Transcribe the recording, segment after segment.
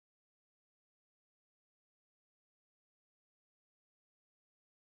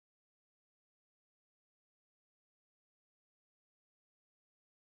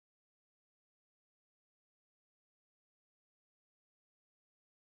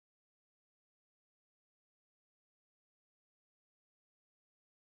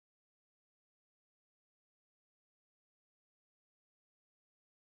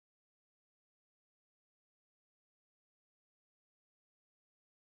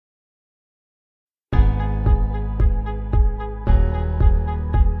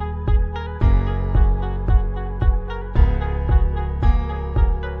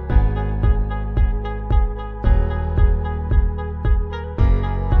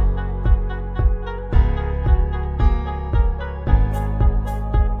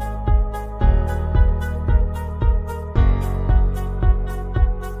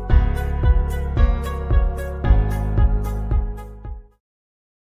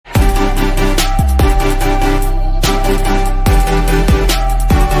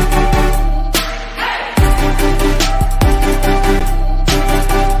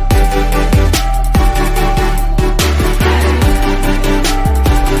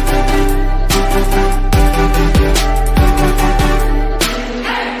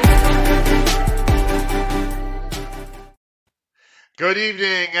Good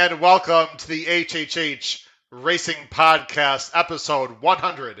evening and welcome to the HHH Racing Podcast, episode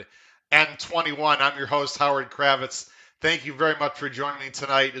 121. I'm your host, Howard Kravitz. Thank you very much for joining me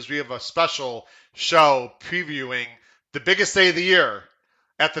tonight as we have a special show previewing the biggest day of the year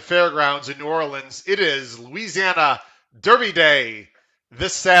at the Fairgrounds in New Orleans. It is Louisiana Derby Day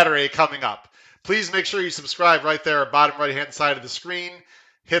this Saturday coming up. Please make sure you subscribe right there, bottom right-hand side of the screen.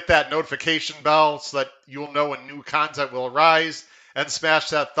 Hit that notification bell so that you'll know when new content will arise. And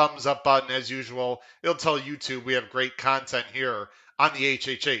smash that thumbs up button as usual. It'll tell YouTube we have great content here on the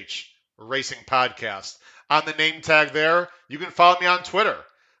HHH Racing Podcast. On the name tag there, you can follow me on Twitter.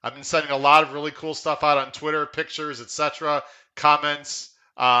 I've been sending a lot of really cool stuff out on Twitter, pictures, etc., comments,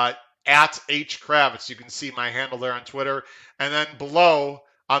 at H Kravitz. You can see my handle there on Twitter. And then below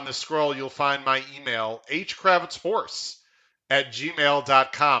on the scroll, you'll find my email,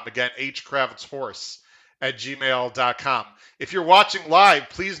 hkravitzhorse@gmail.com. Again, hkravitzhorse@gmail.com. If you're watching live,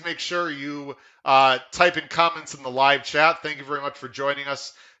 please make sure you type in comments in the live chat. Thank you very much for joining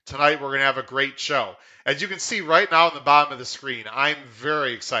us tonight. We're going to have a great show. As you can see right now on the bottom of the screen, I'm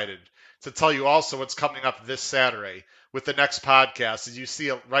very excited to tell you also what's coming up this Saturday with the next podcast. As you see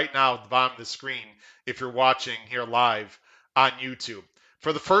it right now at the bottom of the screen, if you're watching here live on YouTube.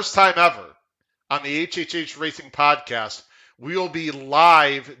 For the first time ever on the HHH Racing Podcast, we will be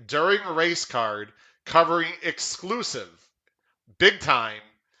live during a race card covering exclusive, big-time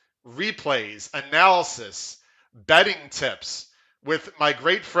replays, analysis, betting tips with my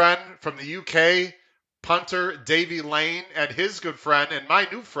great friend from the UK, punter Davey Lane, and his good friend and my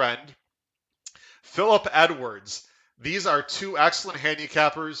new friend, Philip Edwards. These are two excellent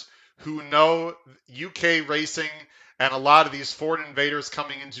handicappers who know UK racing and a lot of these foreign invaders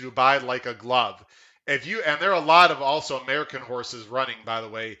coming into Dubai like a glove. And there are a lot of also American horses running, by the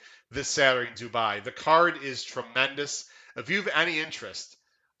way, this Saturday in Dubai. The card is tremendous. If you have any interest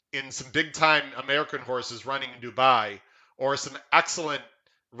in some big-time American horses running in Dubai or some excellent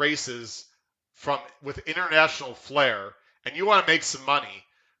races with international flair and you want to make some money,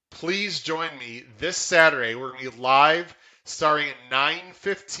 please join me this Saturday. We're going to be live starting at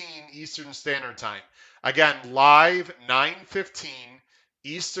 9:15 Eastern Standard Time. Again, live 9:15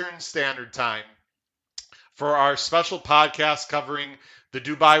 Eastern Standard Time for our special podcast covering the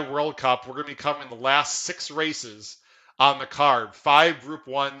Dubai World Cup. We're going to be covering the last 6 races on the card, 5 Group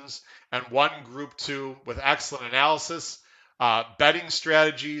 1s and 1 Group 2 with excellent analysis, betting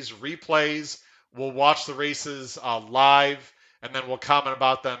strategies, replays. We'll watch the races live, and then we'll comment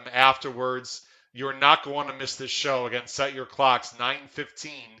about them afterwards. You're not going to miss this show. Again, set your clocks.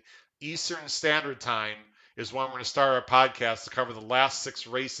 9:15 Eastern Standard Time is when we're going to start our podcast to cover the last 6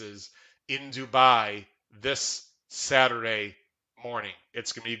 races in Dubai this Saturday morning.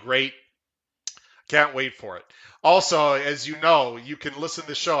 It's going to be great. Can't wait for it. Also, as you know, you can listen to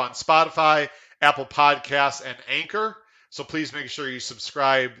the show on Spotify, Apple Podcasts, and Anchor. So please make sure you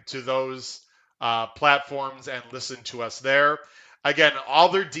subscribe to those platforms and listen to us there. Again, all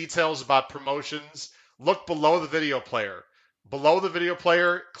their details about promotions, look below the video player. Below the video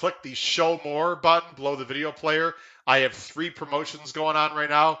player, click the Show More button below the video player. I have 3 promotions going on right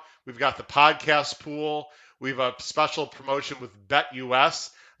now. We've got the podcast pool. We have a special promotion with BetUS,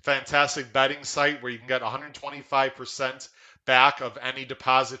 fantastic betting site where you can get 125% back of any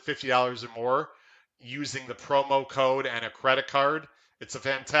deposit, $50 or more, using the promo code and a credit card. It's a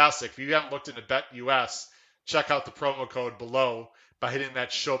fantastic. If you haven't looked into BetUS, check out the promo code below by hitting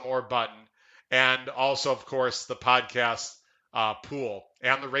that Show More button. And also, of course, the podcast pool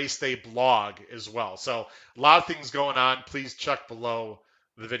and the Race Day blog as well. So a lot of things going on. Please check below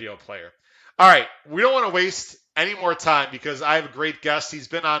the video player. All right, we don't want to waste any more time because I have a great guest. He's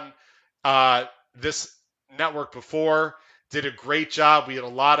been on this network before, did a great job. We had a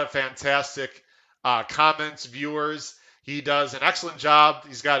lot of fantastic comments, viewers. He does an excellent job.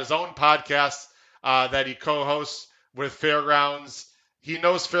 He's got his own podcast that he co-hosts with Fairgrounds. He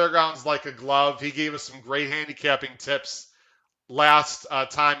knows Fairgrounds like a glove. He gave us some great handicapping tips last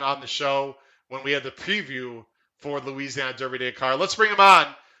time on the show when we had the preview for Louisiana Derby Day card. Let's bring him on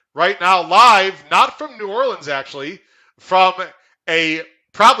right now live, not from New Orleans actually, from a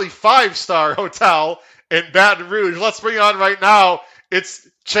probably 5-star hotel in Baton Rouge. Let's bring on right now. It's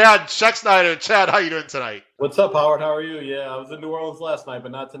Chad Schexnayder. Chad, how you doing tonight? What's up, Howard? How are you? Yeah, I was in New Orleans last night,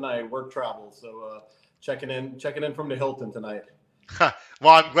 but not tonight. Work travel, so checking in from the Hilton tonight.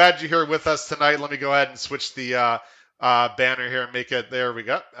 Well, I'm glad you're here with us tonight. Let me go ahead and switch the banner here and make it. There we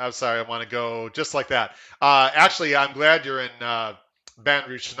go. I'm sorry, I want to go just like that. Actually, I'm glad you're in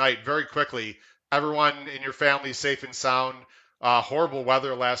Baton Rouge tonight. Very quickly, everyone in your family safe and sound. Horrible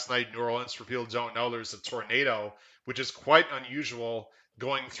weather last night in New Orleans. For people who don't know, there's a tornado which is quite unusual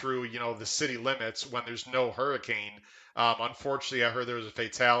going through, the city limits when there's no hurricane. Unfortunately, I heard there was a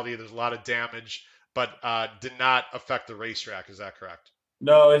fatality. There's a lot of damage, but did not affect the racetrack. Is that correct?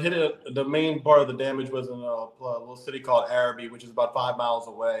 No, it hit the main part of the damage was in a little city called Araby, which is about 5 miles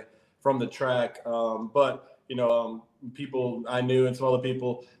away from the track. But people I knew and some other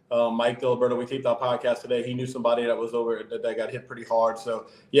people, Mike Diliberto, we taped our podcast today. He knew somebody that was over that got hit pretty hard. So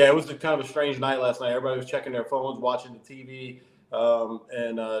yeah, it was kind of a strange night last night. Everybody was checking their phones, watching the TV.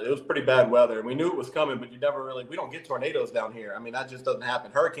 And it was pretty bad weather. And we knew it was coming, but we don't get tornadoes down here. I mean, that just doesn't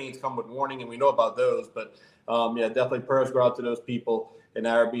happen. Hurricanes come with warning, and we know about those. But yeah, definitely prayers go out to those people in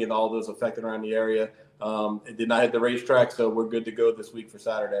Araby and all those affected around the area. It did not hit the racetrack, so we're good to go this week for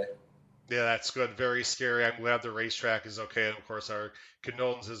Saturday. Yeah, that's good. Very scary. I'm glad the racetrack is okay. And of course, our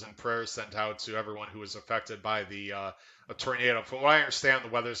condolences and prayers sent out to everyone who was affected by the a tornado. From what I understand, the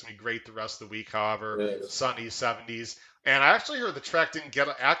weather's gonna be great the rest of the week. However, It is. sunny 70s. And I actually heard the track didn't get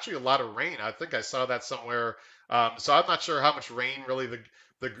actually a lot of rain. I think I saw that somewhere. So I'm not sure how much rain really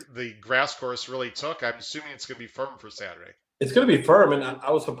the grass course really took. I'm assuming it's gonna be firm for Saturday. It's going to be firm, and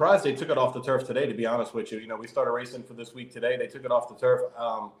I was surprised they took it off the turf today. To be honest with you, we started racing for this week today. They took it off the turf.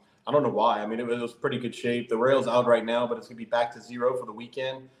 I don't know why. I mean, it was pretty good shape. The rail's out right now, but it's going to be back to zero for the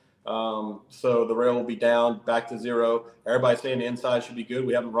weekend. So the rail will be down, back to zero. Everybody's saying the inside should be good.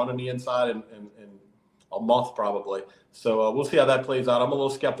 We haven't run on the inside in a month probably. So we'll see how that plays out. I'm a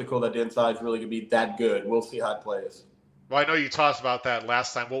little skeptical that the inside is really going to be that good. We'll see how it plays. Well, I know you talked about that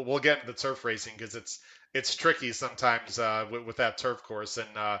last time. We'll get into the turf racing because it's tricky sometimes with that turf course, and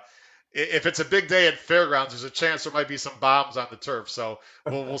if it's a big day at Fairgrounds, there's a chance there might be some bombs on the turf. So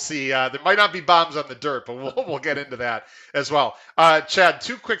we'll see. There might not be bombs on the dirt, but we'll get into that as well. Chad,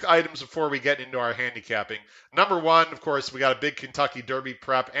 two quick items before we get into our handicapping. Number one, of course, we got a big Kentucky Derby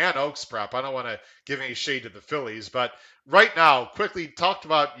prep and Oaks prep. I don't want to give any shade to the Phillies, but right now, quickly talk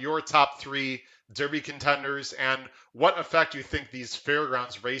about your top three Derby contenders and what effect you think these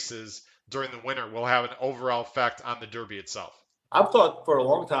Fairgrounds races during the winter will have an overall effect on the Derby itself. I've thought for a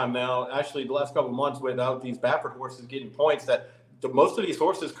long time now, actually the last couple of months, without these Baffert horses getting points, that most of these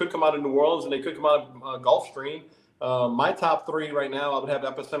horses could come out of New Orleans and they could come out of Gulfstream. My top three right now, I would have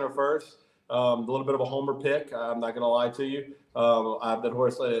Epicenter first. A little bit of a homer pick. I'm not going to lie to you. I have that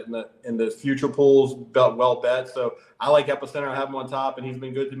horse in the future pools, well bet. So I like Epicenter. I have him on top, and he's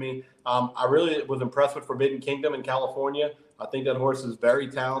been good to me. I really was impressed with Forbidden Kingdom in California. I think that horse is very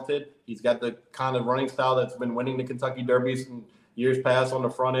talented. He's got the kind of running style that's been winning the Kentucky Derbies in years past on the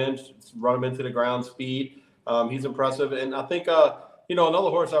front end, run him into the ground speed. He's impressive. And I think, another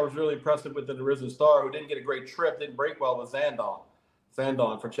horse I was really impressed with in the Risen Star who didn't get a great trip, didn't break well, was Zandon.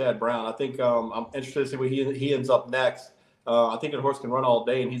 Zandon for Chad Brown. I think I'm interested to see where he ends up next. I think the horse can run all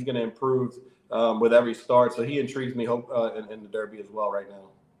day, and he's going to improve with every start. So he intrigues me in the Derby as well right now.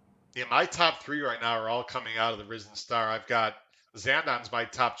 Yeah, my top three right now are all coming out of the Risen Star. I've got Zandon's my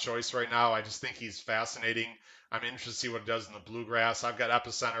top choice right now. I just think he's fascinating. I'm interested to see what he does in the bluegrass. I've got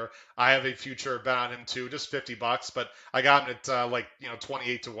Epicenter. I have a future bet on him too, just $50, but I got him at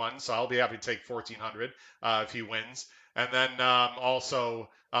 28 to 1, so I'll be happy to take 1400 if he wins. And then also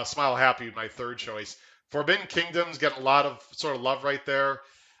Smile Happy, my third choice. Forbidden Kingdom's getting a lot of sort of love right there.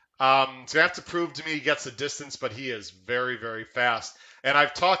 So you have to prove to me he gets the distance, but he is very, very fast. And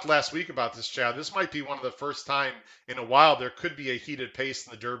I've talked last week about this, Chad. This might be one of the first time in a while there could be a heated pace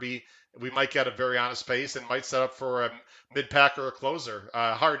in the Derby. We might get a very honest pace and might set up for a mid-pack or a closer.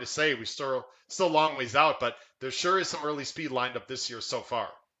 Hard to say. We still a long ways out, but there sure is some early speed lined up this year so far.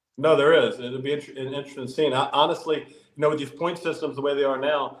 No, there is. It'll be an interesting scene. Honestly, with these point systems the way they are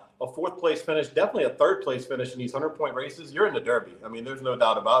now, a fourth place finish, definitely a third place finish in these 100-point races, you're in the Derby. I mean, there's no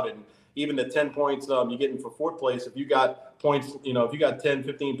doubt about it. And even the 10 points you're getting for fourth place, if you got points, if you got 10,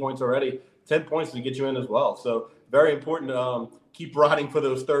 15 points already, 10 points to get you in as well. So very important to keep riding for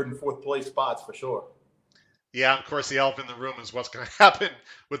those third and fourth place spots for sure. Yeah, of course, the elephant in the room is what's going to happen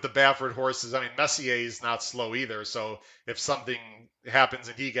with the Baffert horses. I mean, Messier is not slow either, so if something happens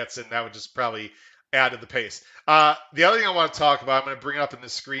and he gets in, that would just probably add to the pace. The other thing I want to talk about, I'm going to bring it up in the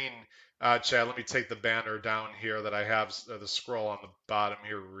screen, Chad. Let me take the banner down here that I have, the scroll on the bottom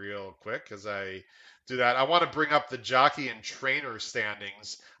here real quick as I do that. I want to bring up the jockey and trainer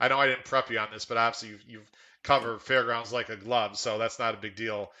standings. I know I didn't prep you on this, but obviously you've covered Fairgrounds like a glove, so that's not a big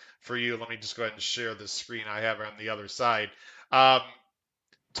deal for you. Let me just go ahead and share the screen I have on the other side.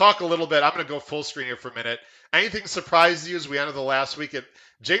 Talk a little bit. I'm going to go full screen here for a minute. Anything surprised you as we enter the last week?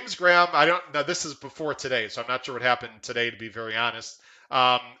 James Graham, I don't know. This is before today, so I'm not sure what happened today, to be very honest.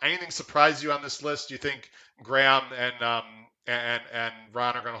 Anything surprise you on this list? Do you think Graham and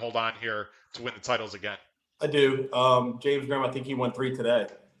Ron are going to hold on here to win the titles again? I do. James Graham, I think he won 3 today.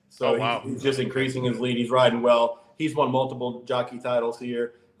 Oh So wow. he's just Okay. increasing his lead. He's riding well. He's won multiple jockey titles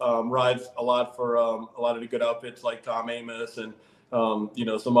here. Rides a lot for a lot of the good outfits like Tom Amos and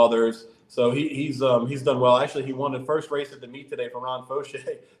some others. So he's done well. Actually, he won the first race at the meet today for Ron Fauché.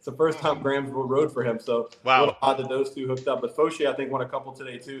 It's the first time Graham's rode for him. So a little Wow. odd that those two hooked up. But Fauché, I think, won a couple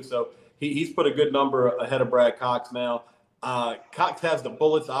today too. So he's put a good number ahead of Brad Cox now. Cox has the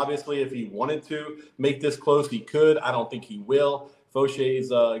bullets, obviously. If he wanted to make this close, he could. I don't think he will. Fauché's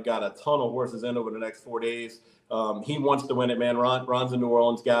got a ton of horses in over the next 4 days. He wants to win it, man. Ron's a New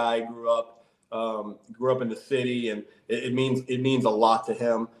Orleans guy. Grew up in the city, and it means a lot to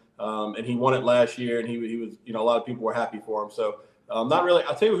him. And he won it last year, and he was a lot of people were happy for him. So not really.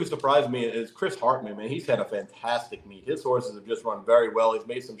 I'll tell you who surprised me is Chris Hartman, man. He's had a fantastic meet. His horses have just run very well. He's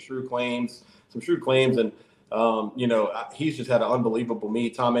made some shrewd claims, and he's just had an unbelievable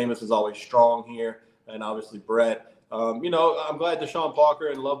meet. Tom Amos is always strong here, and obviously Brett. I'm glad Deshaun Parker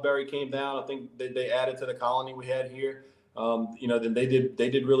and Loveberry came down. I think they added to the colony we had here. Then they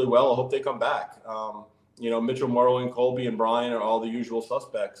did really well. I hope they come back. Mitchell Merlin, Colby, and Brian are all the usual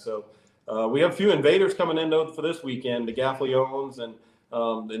suspects. So we have a few invaders coming in though for this weekend, the Gaffleones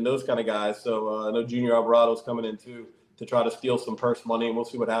and those kind of guys. So I know Junior Alvarado's coming in too to try to steal some purse money, and we'll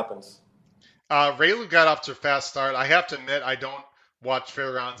see what happens. Raylu got off to a fast start. I have to admit, I don't watch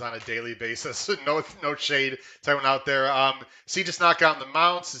Fairgrounds on a daily basis. No shade to anyone out there. Is he just not gotten the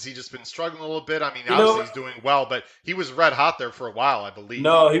mounts? Has he just been struggling a little bit? I mean, You obviously know, he's doing well, but he was red hot there for a while, I believe.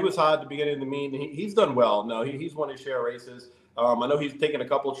 No, he was hot at the beginning of the meet. He's done well. No, he's won his share of races. I know he's taken a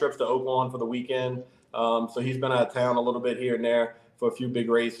couple of trips to Oaklawn for the weekend. So he's been out of town a little bit here and there for a few big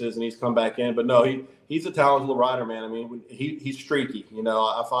races, and he's come back in. But no, he's a talented little rider, man. I mean, he's streaky.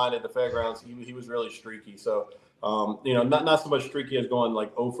 I find at the Fairgrounds he was really streaky. So not so much streaky as going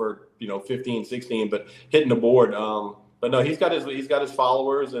like over 15, 16, but hitting the board. But no, he's got his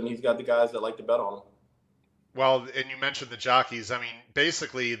followers, and he's got the guys that like to bet on him. Well, and you mentioned the jockeys. I mean,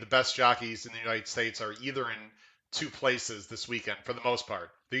 basically, the best jockeys in the United States are either in two places this weekend for the most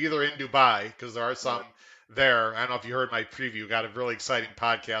part. They're either in Dubai, because there are some there. I don't know if you heard my preview. Got a really exciting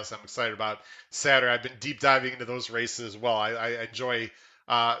podcast I'm excited about Saturday. I've been deep diving into those races as well. I enjoy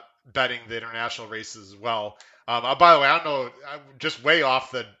betting the international races as well. By the way, I don't know, I'm just way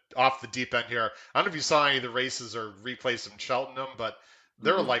off the deep end here. I don't know if you saw any of the races or replays from Cheltenham, but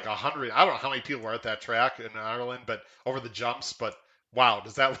there were Mm-hmm. like 100. I don't know how many people were at that track in Ireland, but over the jumps. But wow,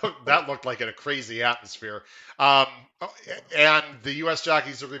 does that look? That looked like in a crazy atmosphere. Um, and the U.S.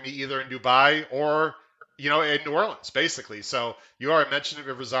 jockeys are going to be either in Dubai or in New Orleans, basically. So you already mentioned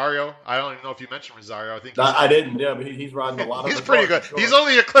Rosario. I don't even know if you mentioned Rosario. I think I didn't, yeah, but he's riding a lot of he's the pretty cars good. for He's sure.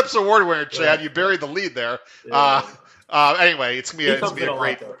 only Eclipse Award winner, Yeah, Chad. You buried the lead there. Uh, yeah. anyway, it's gonna be He it's comes gonna in be a a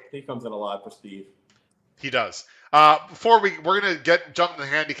great. lot, though. He comes in a lot for Steve. He does. Before we're gonna jump into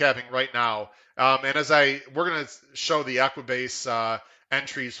handicapping right now, and we're gonna show the Equibase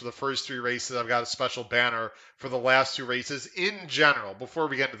entries for the first three races. I've got a special banner for the last two races in general. Before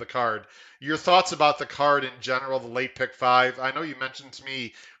we get into the card, your thoughts about the card in general, the late pick five. I know you mentioned to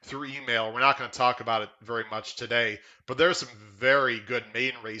me through email. We're not going to talk about it very much today, but there's some very good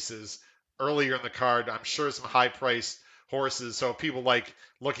maiden races earlier in the card. I'm sure some high priced horses. So if people like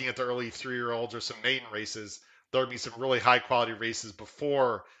looking at the early 3-year-olds or some maiden races, there'll be some really high quality races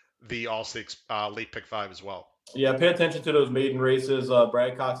before the All Stakes late pick five as well. Yeah, pay attention to those maiden races.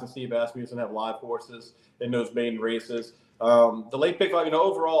 Brad Cox and Steve Asmussen have live horses in those maiden races. The late pick five,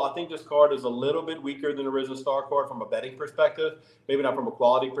 overall, I think this card is a little bit weaker than the Risen Star card from a betting perspective. Maybe not from a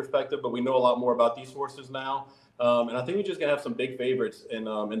quality perspective, but we know a lot more about these horses now. And I think we're just gonna have some big favorites in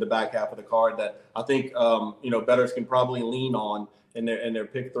the back half of the card that I think bettors can probably lean on in their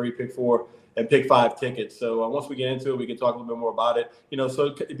pick three, pick four, and pick five tickets. So once we get into it, we can talk a little bit more about it.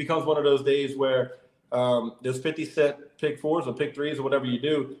 So it becomes one of those days where there's 50-cent pick fours or pick threes or whatever you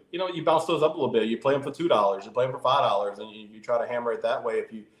do. You bounce those up a little bit. You play them for $2, you play them for $5, and you try to hammer it that way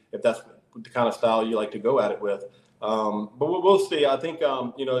if that's the kind of style you like to go at it with. But we'll see. I think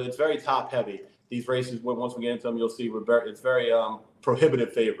it's very top heavy. These races, once we get into them, you'll see it's very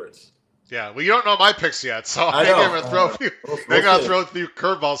prohibitive favorites. Yeah, well, you don't know my picks yet, so I maybe I'm know. gonna throw a few. We'll Maybe I'll see. throw a few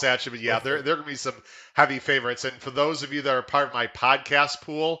curveballs at you, but yeah, We'll there see. there are gonna be some heavy favorites. And for those of you that are part of my podcast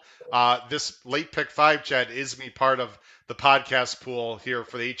pool, this late pick five, Chad, is me part of the podcast pool here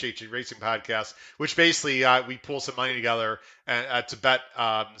for the HHE Racing Podcast, which basically we pull some money together and to bet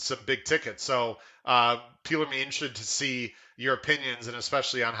some big tickets. So people are interested to see your opinions and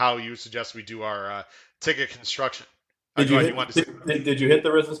especially on how you suggest we do our ticket construction. Did Go you ahead. You want hit to say? did you hit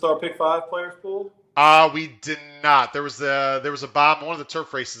the Risen Star pick five players pool? We did not. There was a bomb. One of the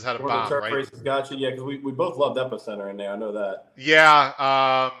turf races had a One of the bomb, turf right? races got you, yeah, because we both loved Epicenter in there. I know that. Yeah.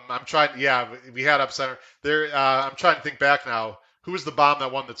 I'm trying. Yeah, we had up center there. I'm trying to think back now. Who was the bomb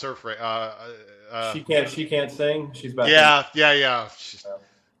that won the turf race? She can't sing. She's back in. Yeah, yeah, yeah.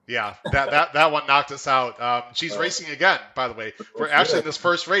 Yeah, that one knocked us out. She's Uh, racing again, by the way. For well, actually shit. in this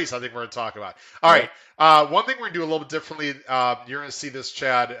first race, I think we're going to talk about. All Yeah. right. One thing we're going to do a little bit differently. You're going to see this,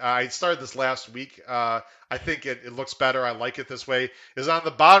 Chad. I started this last week. I think it looks better. I like it this way. Is on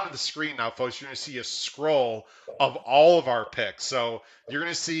the bottom of the screen now, folks. You're going to see a scroll of all of our picks. So you're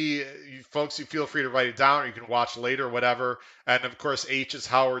going to see, you folks. You feel free to write it down, or you can watch later, whatever. And of course, H is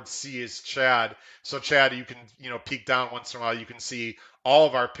Howard, C is Chad. So Chad, you can peek down once in a while. You can see all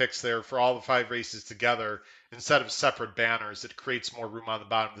of our picks there for all the 5 races together instead of separate banners. It creates more room on the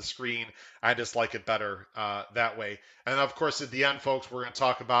bottom of the screen. I just like it better that way. And of course, at the end, folks, we're going to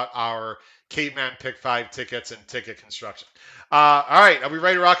talk about our Caveman Pick 5 tickets and ticket construction. All right, are we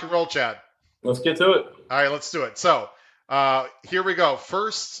ready to rock and roll, Chad? Let's get to it. All right, let's do it. So here we go.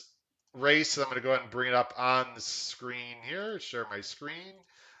 First race, I'm going to go ahead and bring it up on the screen here. Share my screen.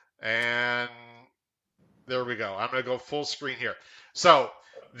 And there we go. I'm going to go full screen here. So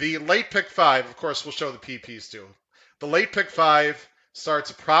the late pick 5, of course, we'll show the PPs too. The late pick 5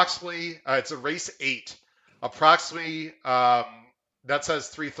 starts approximately, it's a race 8, approximately, that says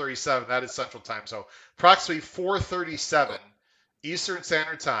 3:37. That is Central Time. So approximately 4:37 Eastern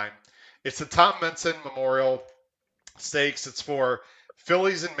Standard Time. It's the Tom Menson Memorial Stakes. It's for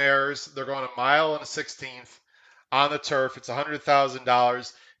fillies and mares. They're going a mile and a 16th on the turf. It's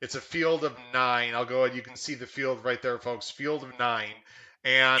 $100,000. It's a field of 9. I'll go ahead. You can see the field right there, folks. Field of 9.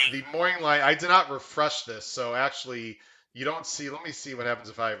 And the morning line, I did not refresh this. So actually, you don't see. Let me see what happens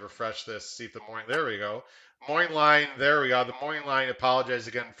if I refresh this. See if the morning. There we go. Morning line. There we go. The morning line. Apologize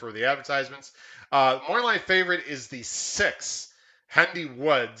again for the advertisements. The morning line favorite is the 6, Hendy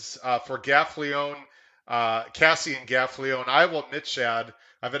Woods for Gaffleone, Cassie and Gaffleone. I will admit, Chad,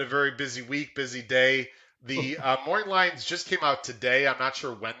 I've had a very busy week, busy day. The morning lines just came out today. I'm not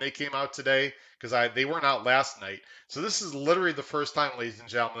sure when they came out today because they weren't out last night. So this is literally the first time, ladies and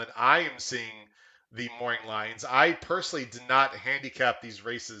gentlemen, that I am seeing the morning lines. I personally did not handicap these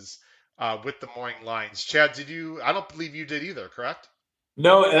races with the morning lines. Chad, did you? I don't believe you did either, correct?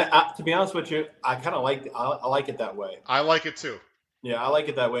 No, and to be honest with you, I kind of like I like it that way. I like it too. Yeah, I like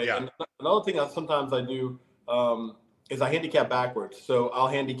it that way. Yeah. And another thing that sometimes I do is I handicap backwards. So I'll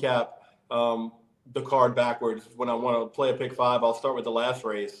handicap the card backwards when I want to play a pick 5. I'll start with the last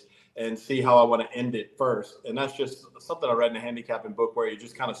race and see how I want to end it first. And that's just something I read in a handicapping book where you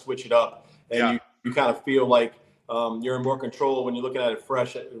just kind of switch it up and Yeah. you kind of feel like you're in more control when you're looking at it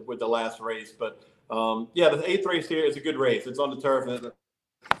fresh with the last race. But yeah, the 8th race here is a good race. It's on the turf. And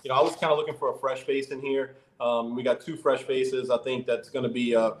I was kind of looking for a fresh face in here. We got 2 fresh faces. I think that's going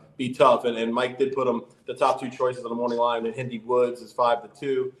to be tough. And Mike did put them the top 2 choices on the morning line. And Hindi Woods is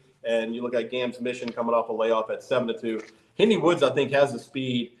 5-2, and you look at Gam's Mission coming off a layoff at 7-2. Hindi Woods, I think, has the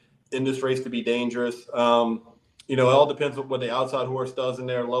speed in this race to be dangerous. It all depends on what the outside horse does in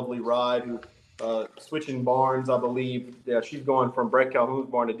there. Lovely Ride, who switching barns, I believe. Yeah, she's going from Brett Calhoun's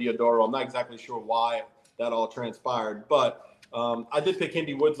barn to Diodoro. I'm not exactly sure why that all transpired, but I did pick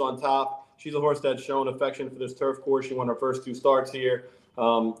Hindi Woods on top. She's a horse that's shown affection for this turf course. She won her first 2 starts here.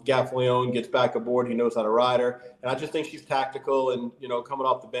 Gaffleone gets back aboard. He knows how to ride her. And I just think she's tactical. And, coming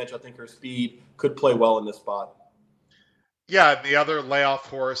off the bench, I think her speed could play well in this spot. Yeah, and the other layoff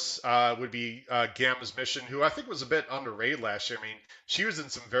horse would be Gamma's Mission, who I think was a bit underrated last year. I mean, she was in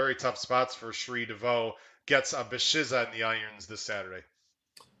some very tough spots for Cherie DeVaux. Gets a Beshiza in the irons this Saturday.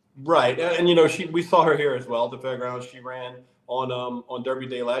 Right. And we saw her here as well at the Fairgrounds. She ran on Derby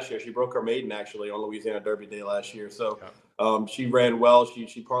Day last year. She broke her maiden actually on Louisiana Derby Day last year. So Yeah. she ran well.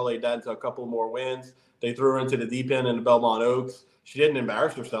 She parlayed that into a couple more wins. They threw her into the deep end in the Belmont Oaks. She didn't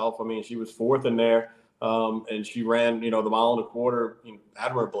embarrass herself. I mean, she was 4th in there, and she ran the mile and a quarter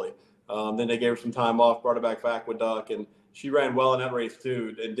admirably. Then they gave her some time off, brought her back for Aqueduct, and she ran well in that race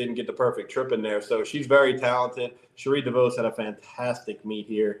too, and didn't get the perfect trip in there. So she's very talented. Cherie DeVos had a fantastic meet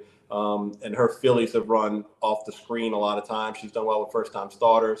here, and her fillies have run off the screen a lot of times. She's done well with first-time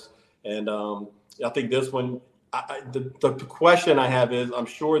starters, and I think this one. The question I have is, I'm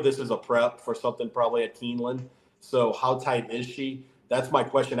sure this is a prep for something probably at Keeneland. So how tight is she? That's my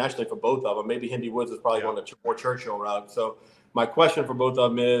question actually for both of them. Maybe Hindi Woods is probably Yeah. going to more Churchill route. So my question for both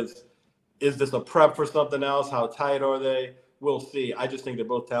of them is this a prep for something else? How tight are they? We'll see. I just think they're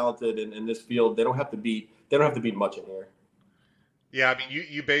both talented in this field. They don't have to beat much in here. Yeah, I mean,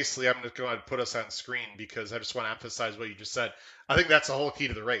 you basically, I'm just going to put us on screen because I just want to emphasize what you just said. I think that's the whole key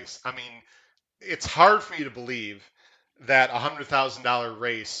to the race. I mean, it's hard for me to believe that $100,000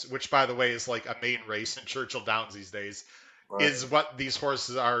 race, which by the way is like a main race in Churchill Downs these days, Right. is what these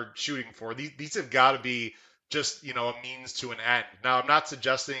horses are shooting for. These have got to be just a means to an end. Now, I'm not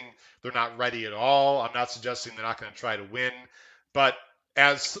suggesting they're not ready at all. I'm not suggesting they're not going to try to win, but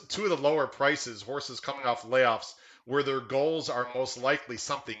as two of the lower prices, horses coming off layoffs, where their goals are most likely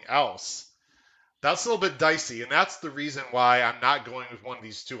something else, that's a little bit dicey, and that's the reason why I'm not going with one of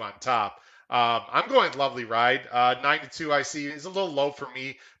these two on top. I'm going Lovely Ride. 9 to 2 I see is a little low for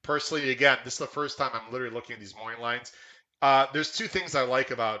me personally. Again, this is the first time I'm literally looking at these morning lines. There's two things I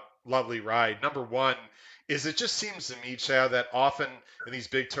like about Lovely Ride. Number one is it just seems to me, Chad, that often in these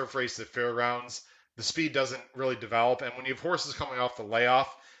big turf races at Fairgrounds, the speed doesn't really develop. And when you have horses coming off the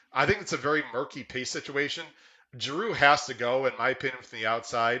layoff, I think it's a very murky pace situation. Giroux has to go, in my opinion, from the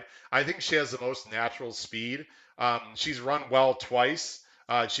outside. I think she has the most natural speed. She's run well twice.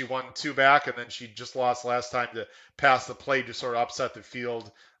 She won two back, and then she just lost last time to pass the plate to sort of upset the field.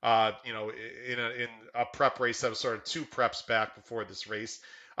 In a prep race that was sort of two preps back before this race.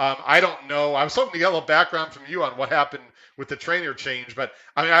 I don't know. I was hoping to get a little background from you on what happened with the trainer change, but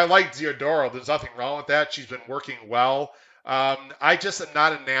I mean, I like Diodoro. There's nothing wrong with that. She's been working well. I just am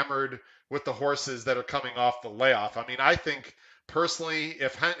not enamored with the horses that are coming off the layoff. I mean, I think personally,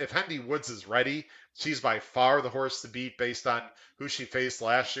 if Hendy Woods is ready, she's by far the horse to beat based on who she faced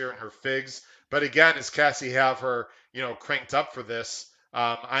last year and her figs. But again, does Cassie have her, cranked up for this?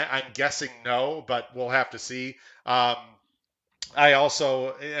 I'm guessing no, but we'll have to see. Um, I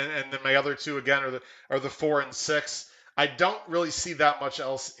also, and then my other two again are the 4 and 6. I don't really see that much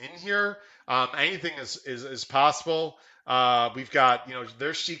else in here. Anything is possible. We've got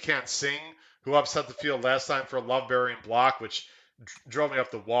there's She Can't Sing, who upset the field last time for Loveberry and Block, which drove me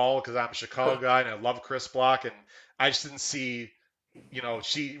up the wall because I'm a Chicago guy and I love Chris Block, and I just didn't see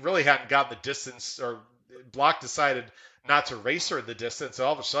she really hadn't gotten the distance, or Block decided not to race her the distance.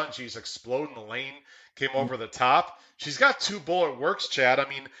 All of a sudden, she's exploding the lane, came over the top. She's got two bullet works, Chad. I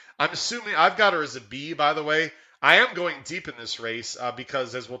mean, I'm assuming I've got her as a B, by the way. I am going deep in this race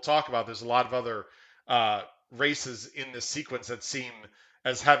because, as we'll talk about, there's a lot of other uh, races in this sequence that seem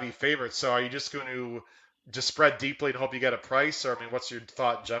as heavy favorites. So, are you just going to just spread deeply and hope you get a price, or I mean, what's your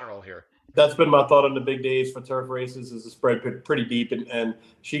thought in general here? That's been my thought on the big days for turf races is to spread pretty deep, and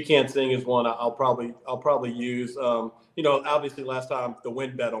She Can't Sing is one I'll probably use. Obviously last time the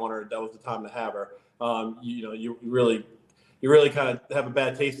win bet on her, that was the time to have her. You really kind of have a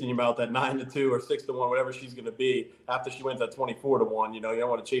bad taste in your mouth at 9 to 2 or 6 to 1, whatever she's going to be after she wins at 24 to 1. You don't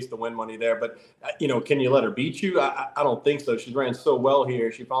want to chase the win money there, but can you let her beat you? I don't think so. She ran so well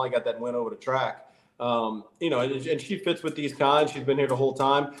here. She finally got that win over the track. And she fits with these kinds. She's been here the whole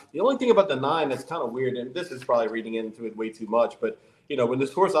time. The only thing about the 9 that's kind of weird, and this is probably reading into it way too much, but when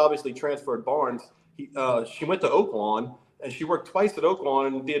this horse obviously transferred Barnes, she went to Oaklawn and she worked twice at Oaklawn,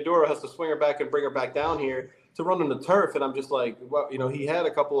 and Theodora has to swing her back and bring her back down here to run on the turf. And I'm just like, well, he had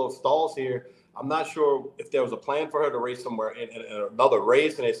a couple of stalls here. I'm not sure if there was a plan for her to race somewhere in another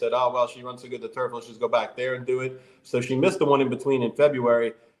race, and they said, oh, well, she runs so good the turf, let's just go back there and do it. So she missed the one in between in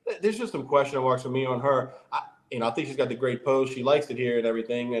February. There's just some question marks for me on her. I think she's got the great pose. She likes it here and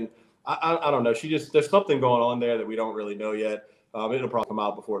everything. And I don't know. There's something going on there that we don't really know yet. It'll probably come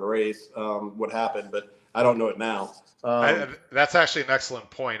out before the race, what happened, but I don't know it now. That's actually an excellent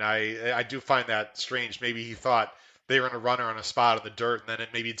point. I do find that strange. Maybe he thought they were going to run her on a spot in the dirt, and then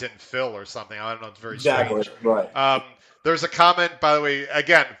maybe it didn't fill or something. I don't know. It's very Exactly. strange. Right. There's a comment, by the way.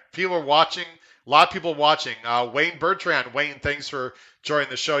 Again, people are watching. A lot of people watching. Wayne Bertrand. Wayne, thanks for joining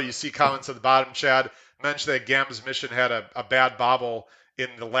the show. You see comments at the bottom. Chad mentioned that Gam's Mission had a bad bobble in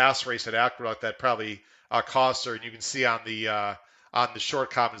the last race at Aqueduct that probably cost her. And you can see on the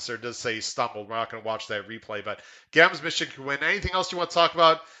short comments there, it does say he stumbled. We're not going to watch that replay, but Gam's Mission can win. Anything else you want to talk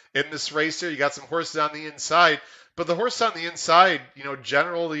about in this race here? You got some horses on the inside, but the horses on the inside,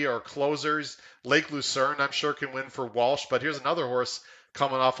 generally are closers. Lake Lucerne, I'm sure, can win for Walsh, but here's another horse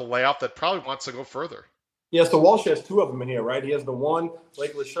coming off a layoff that probably wants to go further. Yeah, so Walsh has two of them in here, right? He has the 1,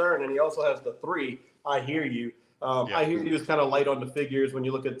 Lake Lucerne, and he also has the 3, I Hear You. I Hear You is kind of light on the figures when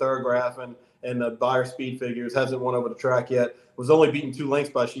you look at Thorograph and the Buyer speed figures. Hasn't won over the track yet. Was only beaten 2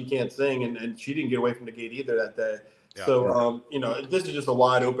 lengths by She Can't Sing, and she didn't get away from the gate either that day. Yeah. So, this is just a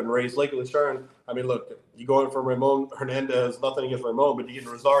wide open race. Lake Lucerne, I mean, look, you going for Ramon Hernandez, nothing against Ramon, but you get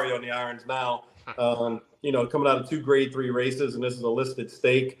Rosario on the irons now. Coming out of 2 grade 3 races, and this is a listed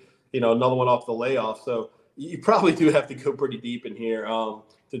stake, another one off the layoff. So you probably do have to go pretty deep in here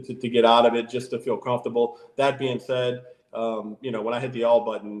to get out of it just to feel comfortable. That being said, when I hit the all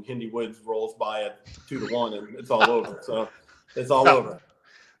button, Hendy Woods rolls by at 2 to 1, and it's all over. So it's all over.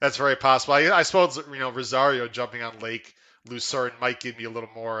 That's very possible. I suppose Rosario jumping on Lake Lucerne might give me a little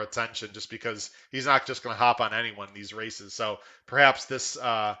more attention just because he's not just going to hop on anyone in these races. So perhaps this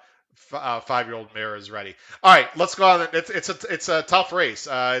 5-year-old mare is ready. All right, let's go on. It's a tough race.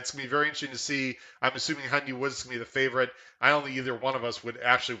 It's gonna be very interesting to see. I'm assuming Hendy Woods is gonna be the favorite. I don't think either one of us would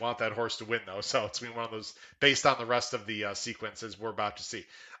actually want that horse to win though. So it's gonna be one of those based on the rest of the sequences we're about to see.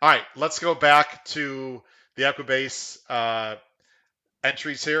 All right, let's go back to the Equibase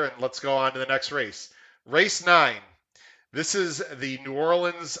entries here, and let's go on to the next race. Race 9. This is the New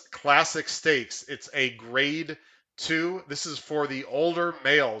Orleans Classic Stakes. It's a grade 2. This is for the older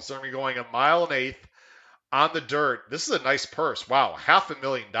males. They're going to be going a mile and eighth on the dirt. This is a nice purse. Wow,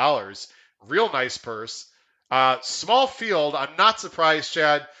 $500,000. Real nice purse. Small field. I'm not surprised,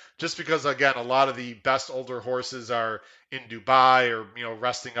 Chad, just because again, a lot of the best older horses are in Dubai or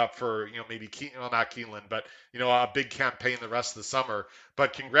resting up for maybe not Keeneland, but a big campaign the rest of the summer.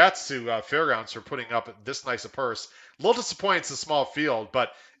 But congrats to Fairgrounds for putting up this nice a purse. A little disappointed it's a small field,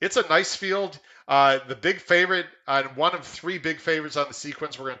 but it's a nice field. The big favorite, one of three big favorites on the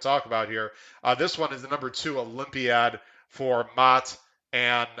sequence we're going to talk about here. This one is the number 2 Olympiad for Mott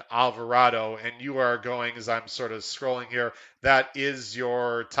and Alvarado, and you are going, as I'm sort of scrolling here, that is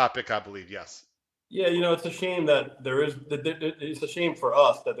your topic, I believe. Yes. Yeah, it's a shame that there is. It's a shame for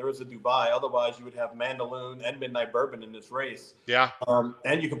us that there is a Dubai. Otherwise, you would have Mandaloon and Midnight Bourbon in this race. Yeah.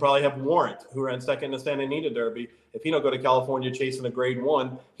 And you could probably have Warrant, who ran second in the Santa Anita Derby. If he don't go to California chasing a Grade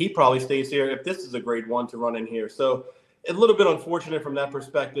 1, he probably stays here if this is a Grade 1 to run in here. So a little bit unfortunate from that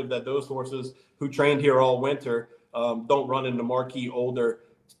perspective that those horses who trained here all winter don't run in the marquee older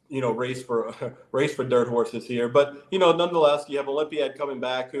race for dirt horses here. But nonetheless, you have Olympiad coming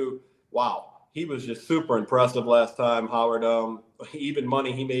back who, wow. He was just super impressive last time, Howard. Even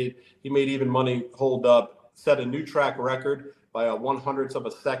money he made even money hold up, set a new track record by a 1/100th of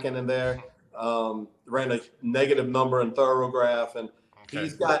a second in there. Ran a negative number in Thoroughgraph, and Okay.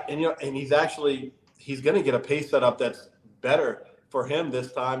 he's going to get a pace setup that's better for him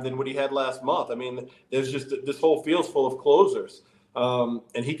this time than what he had last month. I mean, there's just this whole field's full of closers,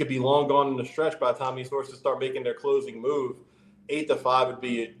 and he could be long gone in the stretch by the time these horses start making their closing move. 8-5 would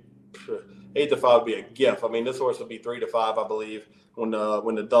be. 8-5 would be a gift. I mean, this horse will be 3-5, I believe, when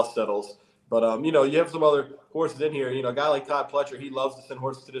the dust settles. But you have some other horses in here. A guy like Todd Pletcher, he loves to send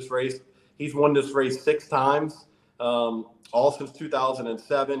horses to this race. He's won this race 6 times, all since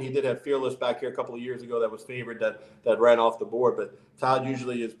 2007. He did have Fearless back here a couple of years ago that was favored that ran off the board. But Todd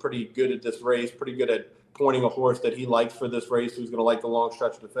usually is pretty good at this race, pretty good at pointing a horse that he likes for this race, who's going to like the long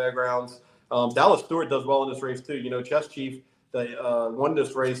stretch of the Fairgrounds. Dallas Stewart does well in this race too. Chess Chief won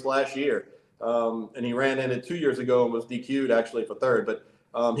this race last year. And he ran in it 2 years ago and was DQ'd actually for third. But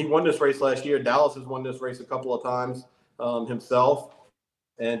he won this race last year. Dallas has won this race a couple of times himself.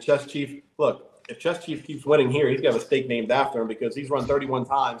 And Chess Chief, look, if Chess Chief keeps winning here, he's got a stake named after him because he's run 31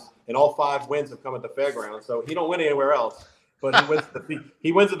 times and all 5 wins have come at the Fairgrounds. So he don't win anywhere else. But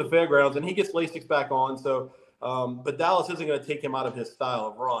he wins at the Fairgrounds and he gets Lasix back on. So, but Dallas isn't going to take him out of his style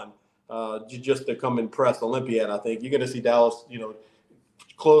of run just to come impress Olympiad. I think you're going to see Dallas,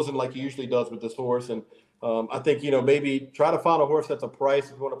 closing like he usually does with this horse. And I think, maybe try to find a horse that's a price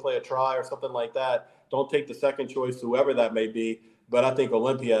if you want to play a try or something like that. Don't take the second choice, whoever that may be. But I think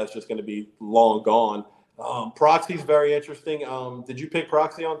Olympia is just going to be long gone. Proxy's very interesting. Did you pick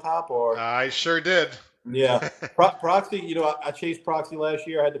Proxy on top? Or I sure did. Yeah. Proxy, I chased Proxy last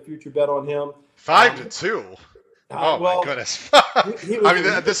year. I had the future bet on him. 5-2. Oh, well, my goodness. he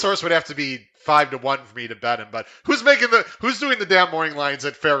was, This horse would have to be 5-1 for me to bet him. But who's doing the damn morning lines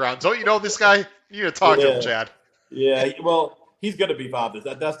at Fairgrounds? Don't you know this guy? You need to talk to him, Chad. Yeah. Well, he's going to be 5.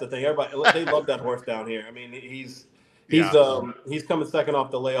 That's the thing. Everybody, they love that horse down here. I mean, he's coming second off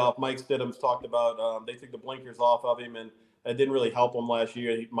the layoff. Mike Stidham's talked about they took the blinkers off of him, and it didn't really help him last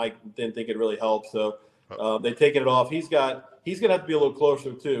year. Mike didn't think it really helped, so they've taken it off. He's going to have to be a little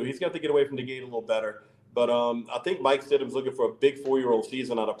closer too. He's got to get away from the gate a little better. But I think Mike Stidham's looking for a big 4-year-old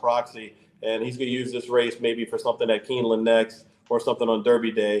season on a Proxy, and he's going to use this race maybe for something at Keeneland next or something on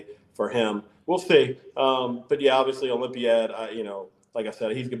Derby Day for him. We'll see. But yeah, obviously Olympiad, like I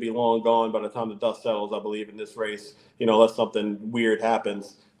said, he's going to be long gone by the time the dust settles, I believe, in this race, unless something weird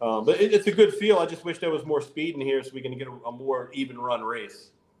happens. But it's a good feel. I just wish there was more speed in here so we can get a more even run race.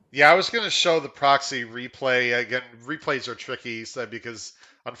 Yeah, I was going to show the Proxy replay. Again, replays are tricky because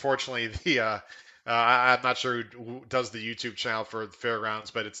unfortunately I'm not sure who does the YouTube channel for the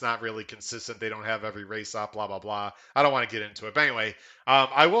Fairgrounds, but it's not really consistent. They don't have every race up, blah, blah, blah. I don't want to get into it. But anyway,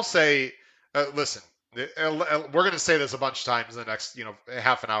 I will say, listen, We're going to say this a bunch of times in the next,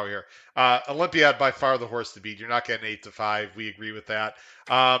 half an hour here. Olympiad by far the horse to beat. You're not getting 8-5. We agree with that.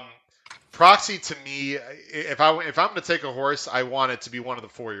 Um, Proxy to me, if I'm going to take a horse, I want it to be one of the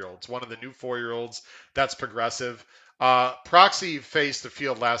 4-year-olds, one of the new 4-year-olds that's progressive. Proxy faced a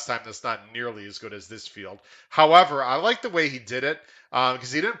field last time that's not nearly as good as this field. However, I like the way he did it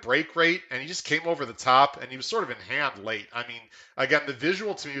because he didn't break rate and he just came over the top and he was sort of in hand late. I mean, again, the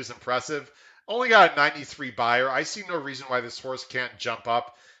visual to me was impressive. Only got a 93 buyer. I see no reason why this horse can't jump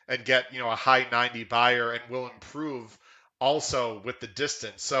up and get a high 90 buyer and will improve also with the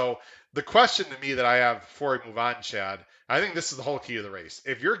distance. So the question to me that I have before we move on, Chad, I think this is the whole key of the race.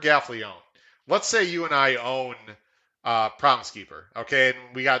 If you're Gaffley owned, let's say you and I own Promise Keeper, okay,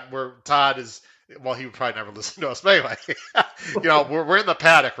 and where Todd is. Well, he would probably never listen to us, but anyway, we're in the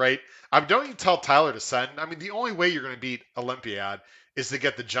paddock, right? Don't you tell Tyler to send? I mean, the only way you're going to beat Olympiad is to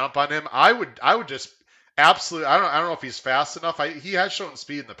get the jump on him. I would just absolutely. I don't know if he's fast enough. He has shown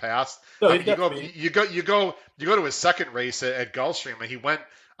speed in the past. No, I he's mean, you got go speed. you go to his second race at Gulfstream, and he went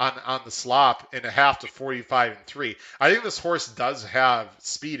on the slop in a half to 45-3. I think this horse does have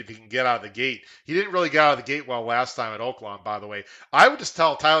speed if he can get out of the gate. He didn't really get out of the gate well last time at Oaklawn, by the way. I would just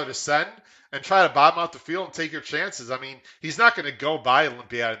tell Tyler to send and try to bottom out the field and take your chances. I mean, he's not going to go by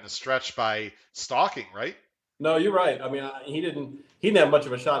Olympiad in the stretch by stalking, right? No, you're right. I mean, he didn't have much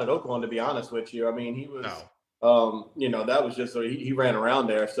of a shot at Oakland, to be honest with you. I mean, he was, No. that was just so he ran around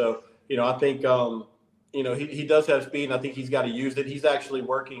there. So I think he does have speed, and I think he's got to use it. He's actually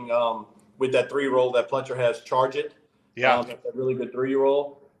working with that 3-year-old that Pletcher has, Charge It. Yeah. That's a really good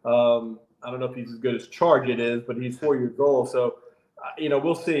 3-year-old. I don't know if he's as good as Charge It is, but he's 4 years old. So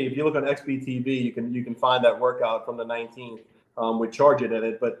we'll see. If you look on XBTV, you can find that workout from the 19th with Charge It in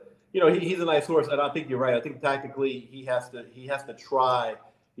it. But he's a nice horse, and I think you're right. I think tactically he has to try,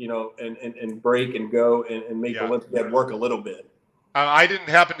 and break and go and make Yeah. Olympiad work a little bit. I didn't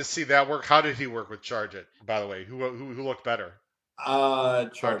happen to see that work. How did he work with Charge It, by the way? Who looked better?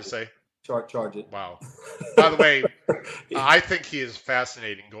 Hard to Charge it, say. charge it. Wow. By the way, I think he is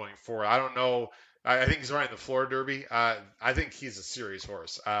fascinating going forward. I don't know. I think he's running the Florida Derby. I think he's a serious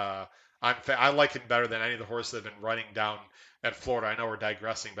horse. I like him better than any of the horses that have been running down at Florida. I know we're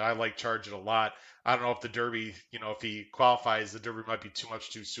digressing, but I like Charge It a lot. I don't know if the Derby, if he qualifies, the Derby might be too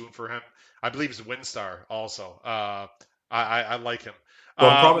soon for him. I believe he's a Windstar also. I like him. Well,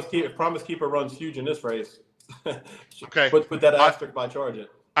 Um, Promise Keeper runs huge in this race. okay. Put that I, asterisk by Charge It.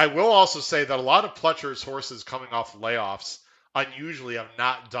 I will also say that a lot of Pletcher's horses coming off layoffs unusually have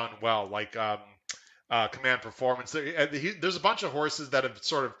not done well, like Command Performance. There's a bunch of horses that have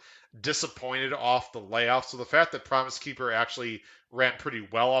sort of disappointed off the layoff. So the fact that Promise Keeper actually ran pretty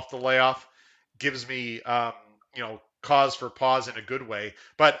well off the layoff gives me, cause for pause in a good way.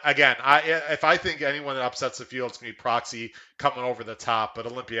 But again, if I think anyone that upsets the field, it's going to be Proxy coming over the top, but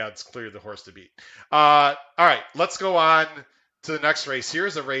Olympiad's clearly the horse to beat. All right, let's go on to the next race.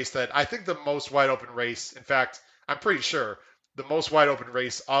 Here's a race that I think the most wide open race. In fact, I'm pretty sure the most wide open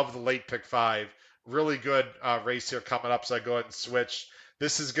race of the late pick 5. Really good race here coming up. So I go ahead and switch.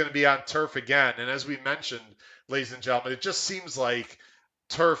 This is going to be on turf again. And as we mentioned, ladies and gentlemen, it just seems like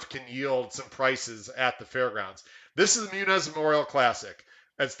turf can yield some prices at the fairgrounds. This is the Munez Memorial Classic.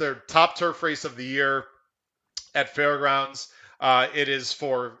 It's their top turf race of the year at Fairgrounds. It is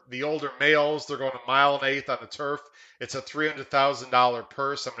for the older males. They're going a mile and eighth on the turf. It's a $300,000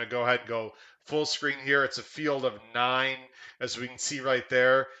 purse. I'm going to go ahead and go full screen here. It's a field of 9, as we can see right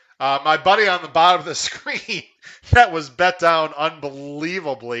there. My buddy on the bottom of the screen that was bet down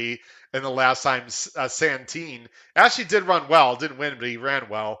unbelievably in the last time, Santine, actually did run well. Didn't win, but he ran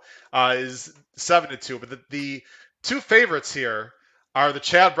well. Is 7-2. But the two favorites here are the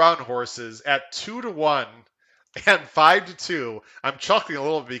Chad Brown horses at 2-1 and 5-2. I'm chuckling a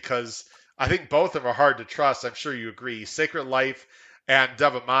little because I think both of them are hard to trust. I'm sure you agree. Sacred Life and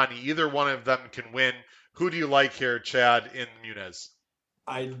Devamani, either one of them can win. Who do you like here, Chad, in Munez?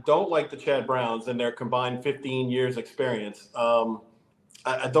 I don't like the Chad Browns and their combined 15 years experience.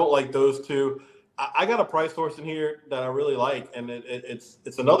 I don't like those two. I got a price horse in here that I really like, and it's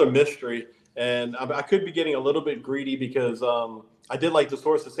another mystery. And I could be getting a little bit greedy because I did like this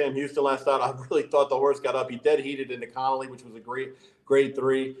horse of Sam Houston last out. I really thought the horse got up. He dead heated into Connolly, which was a great grade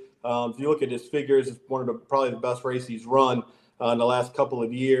 3. If you look at his figures, it's probably the best race he's run in the last couple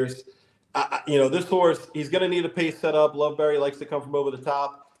of years. This horse, he's going to need a pace setup. Loveberry likes to come from over the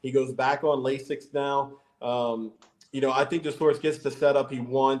top. He goes back on Lasix now. I think this horse gets the setup he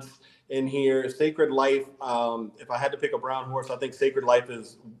wants in here. Sacred Life, if I had to pick a brown horse, I think Sacred Life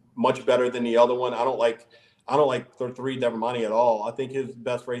is much better than the other one. I don't like the 3 Devamani at all. I think his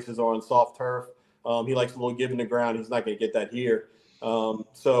best races are on soft turf. He likes a little give in the ground. He's not going to get that here.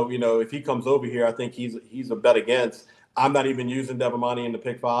 So if he comes over here, I think he's a bet against. I'm not even using Devamani in the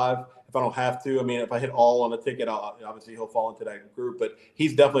pick five if I don't have to. I mean, if I hit all on a ticket, obviously he'll fall into that group. But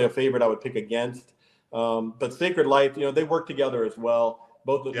he's definitely a favorite I would pick against. But Sacred Life, they work together as well.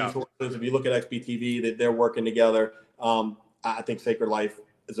 Both of these Yeah. horses, if you look at XBTV, that they're working together. I think Sacred Life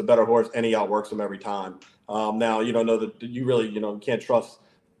is a better horse, and he outworks him every time. Now, you don't know that you really, can't trust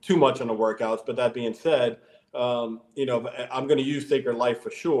too much on the workouts. But that being said, I'm going to use Sacred Life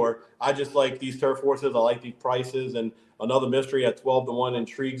for sure. I just like these turf horses. I like these prices, and another mystery at 12-1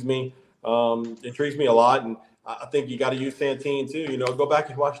 intrigues me. Intrigues me a lot, and I think you got to use Santine too. Go back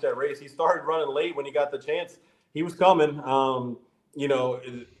and watch that race. He started running late when he got the chance. He was coming.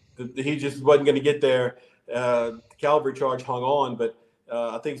 He just wasn't going to get there. Calvary Charge hung on, but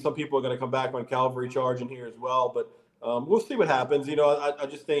I think some people are going to come back on Calvary Charge in here as well. But we'll see what happens. I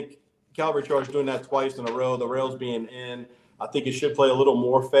just think Calvary Charge doing that twice in a row, the rails being in, I think it should play a little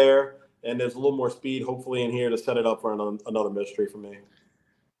more fair, and there's a little more speed hopefully in here to set it up for another mystery for me.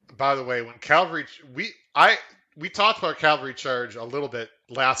 By the way, when Calvary, we talked about Calvary Charge a little bit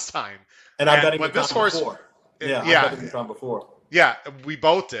last time, And I and bet him the when this time horse, before. Yeah, I bet yeah, him the time before. yeah, we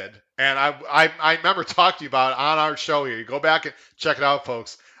both did, and I remember talking to you about it on our show here. You go back and check it out,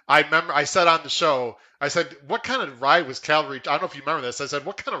 folks. I remember I said on the show, I said, what kind of ride was Calvary? I don't know if you remember this. I said,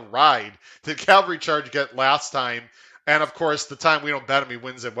 what kind of ride did Calvary Charge get last time? And of course, the time we don't bet him, he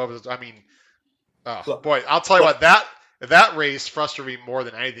wins it. What was it? I mean, oh Look, boy, I'll tell you look, what, that race frustrated me more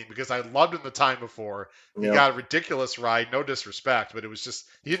than anything because I loved him the time before. He yeah. got a ridiculous ride, no disrespect, but it was just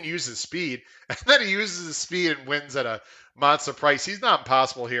he didn't use his speed, and then he uses his speed and wins at a monster price. He's not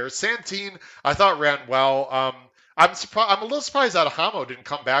impossible here. Santine, I thought ran well. I'm surprised. I'm a little surprised that Hamo didn't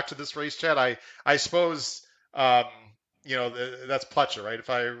come back to this race, Chad. I suppose. Um, that's Pletcher, right?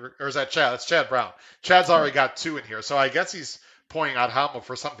 Or is that Chad? That's Chad Brown. Chad's already got two in here, so I guess he's pointing out Hamo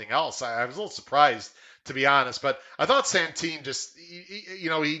for something else. I was a little surprised, to be honest. But I thought Santine just,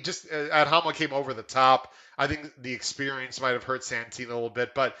 he just at Hamlin came over the top. I think the experience might have hurt Santine a little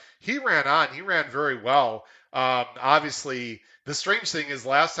bit, but he ran on. He ran very well. Obviously, the strange thing is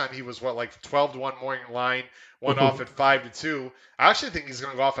last time he was like 12-1 morning line, went off at 5-2. I actually think he's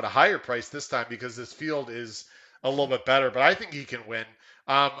going to go off at a higher price this time because this field is a little bit better, but I think he can win.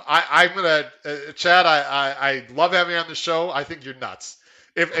 I'm gonna, Chad. I love having you on the show. I think you're nuts.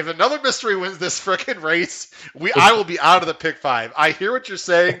 If another mystery wins this frickin' race, I will be out of the pick five. I hear what you're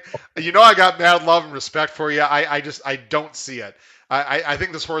saying. I got mad love and respect for you. I don't see it. I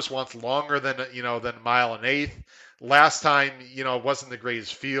think this horse wants longer than a mile and eighth. Last time, it wasn't the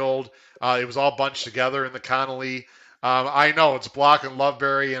greatest field. It was all bunched together in the Connolly. I know it's Block and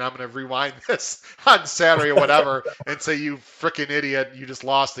Loveberry, and I'm going to rewind this on Saturday or whatever and say, you frickin' idiot, you just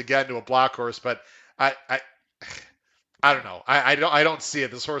lost again to a block horse. But I I don't know. I don't see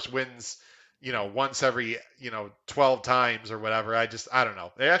it. This horse wins, once every 12 times or whatever. I don't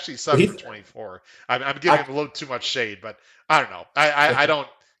know. They actually 7 for 24. I'm giving him a little too much shade, but I don't know. I don't.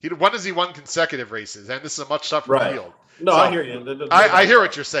 When has he won consecutive races? And this is a much tougher Right. field. No, So I hear you. I hear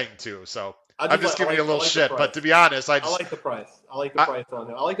what you're saying too. So I I'm just giving you a little I like the shit. price. But to be honest, I like the price. I like the I- price on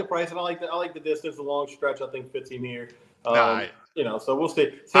him. I like the price, and I like the distance. The long stretch, I think, fits him here. Nah, So we'll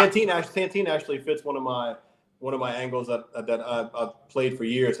see. Santine actually fits one of my angles that I've played for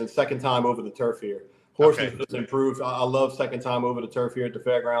years, and second time over the turf here. Horses Okay. just improved. I love second time over the turf here at the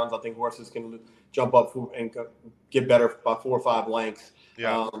Fairgrounds. I think horses can jump up and get better by 4 or 5 lengths.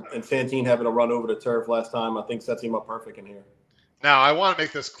 Yeah. And Santine having a run over the turf last time, I think sets him up perfect in here. Now, I want to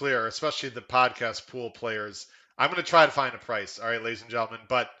make this clear, especially the podcast pool players. I'm going to try to find a price, all right, ladies and gentlemen.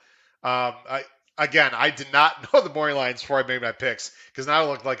 But I did not know the morning lines before I made my picks because now I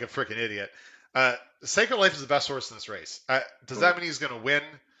look like a freaking idiot. Sacred Life is the best horse in this race. Does that mean he's going to win?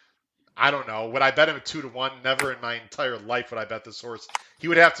 I don't know. Would I bet him at 2-1? Never in my entire life would I bet this horse. He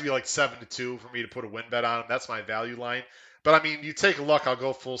would have to be like 7-2 for me to put a win bet on him. That's my value line. But I mean, you take a look. I'll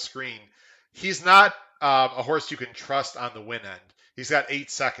go full screen. He's not a horse you can trust on the win end. He's got 8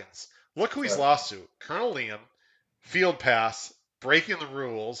 seconds. Look who he's lost to: Colonel Liam, Field Pass, breaking the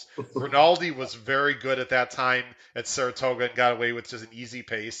rules. Rinaldi was very good at that time at Saratoga and got away with just an easy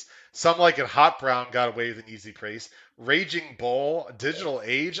pace. Some like it, Hot Brown got away with an easy pace. Raging Bull, Digital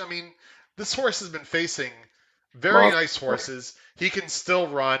Age. I mean, this horse has been facing very nice horses. He can still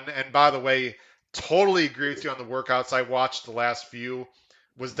run. And by the way, totally agree with you on the workouts. I watched the last few.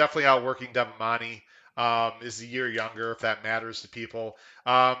 Was definitely outworking Devamani. Is a year younger, if that matters to people.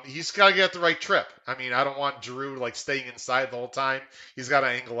 He's got to get the right trip. I mean, I don't want Giroux like staying inside the whole time. He's got to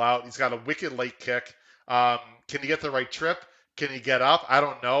angle out. He's got a wicked late kick. Can he get the right trip? Can he get up? I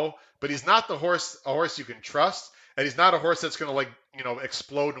don't know, but he's not a horse you can trust, and he's not a horse that's going to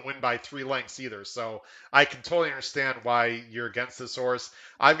explode and win by 3 lengths either. So I can totally understand why you're against this horse.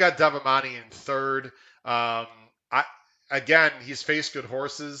 I've got Devamani in third. I again, he's faced good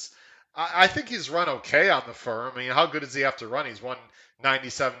horses. I think he's run okay on the firm. I mean, how good does he have to run? He's won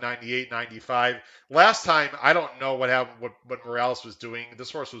 97, 98, 95. Last time, I don't know what happened, what Morales was doing.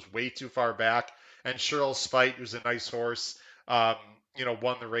 This horse was way too far back. And Cheryl Spite, who's a nice horse, um,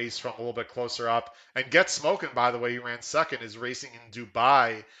 won the race from a little bit closer up. And Get Smoking, by the way, he ran second, is racing in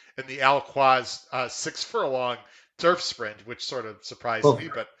Dubai in the Al Quaz 6 furlong turf sprint, which sort of surprised Well, me,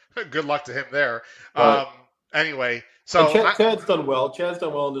 but good luck to him there. right. Um, anyway, And so Chad's done well. Chad's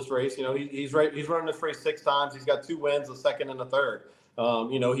done well in this race. He's right. He's running this race 6 times. He's got 2 wins, a second and a third.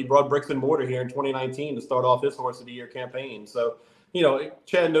 He brought bricks and mortar here in 2019 to start off his horse of the year campaign. So,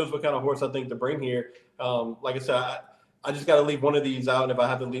 Chad knows what kind of horse I think to bring here. Like I said, I just got to leave one of these out. And if I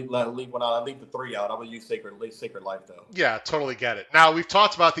have to leave one out, I leave the 3 out. I'm gonna use Sacred Life though. yeah, totally get it. Now, we've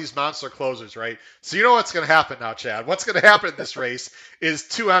talked about these monster closers, right? So you know what's going to happen now, Chad. What's going to happen in this race is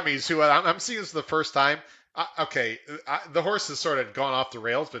two Emmys who I'm seeing this for the first time. Okay, the horse has sort of gone off the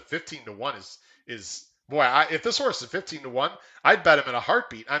rails, but 15 to 1 is boy. If this horse is 15 to 1, I'd bet him in a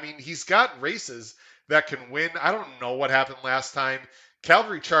heartbeat. I mean, he's got races that can win. I don't know what happened last time.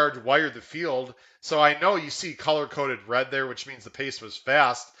 Cavalry Charge wired the field, so I know you see color coded red there, which means the pace was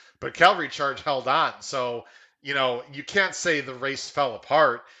fast. But Cavalry Charge held on, so you can't say the race fell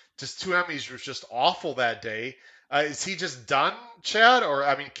apart. Just two Emmys was just awful that day. Is he just done, Chad? Or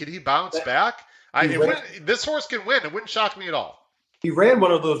I mean, can he bounce back? He ran, This horse can win. It wouldn't shock me at all. he ran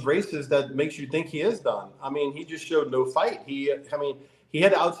one of those races that makes you think he is done. I mean, he just showed no fight. He had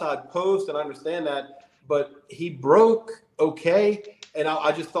the outside post, and I understand that, but he broke okay. And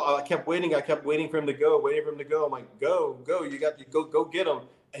I just thought I kept waiting. I kept waiting for him to go, waiting for him to go. I'm like, go, you got to go get him.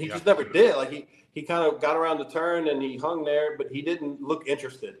 And he Yeah. just never did. Like he kind of got around the turn and he hung there, but he didn't look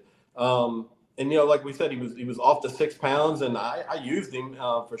interested. And like we said, he was off the 6 pounds, and I used him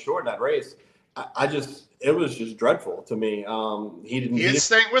for sure in that race. It was just dreadful to me. He is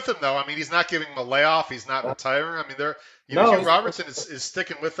staying with him though. I mean, he's not giving him a layoff. He's not retiring. I mean, no, Hugh Robertson is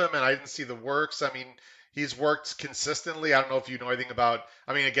sticking with him, and I didn't see the works. I mean, he's worked consistently. I don't know if you know anything about.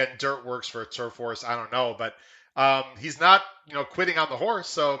 I mean, again, dirt works for a turf horse. I don't know, but he's not quitting on the horse.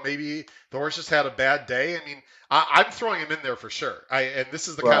 So maybe the horse just had a bad day. I mean, I'm throwing him in there for sure. And this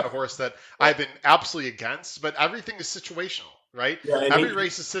is the kind of horse that I've been absolutely against. But everything is situational. Right? Yeah, Every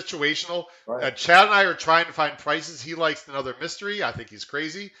race is situational. right. Chad and I are trying to find prices. He likes another mystery. I think he's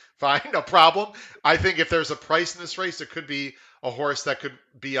crazy. Fine, no problem. I think if there's a price in this race, it could be a horse that could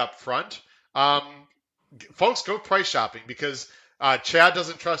be up front. Um, Folks, go price shopping because Chad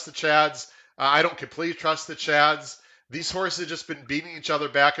doesn't trust the Chads. I don't completely trust the Chads. These horses have just been beating each other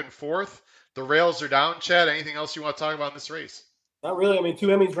back and forth. The rails are down, Chad. Anything else you want to talk about in this race? Not really. I mean, two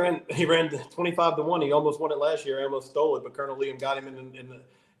Emmys he ran 25 to 1. He almost won it last year. I almost stole it, but Colonel Liam got him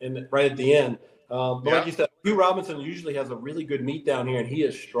in right at the end. But like you said, Hugh Robinson usually has a really good meet down here, and he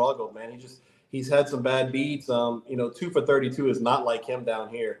has struggled, man. He's had some bad beats. 2 for 32 is not like him down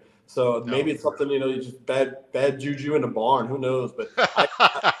here. So maybe it's something, just bad juju in the barn. Who knows? But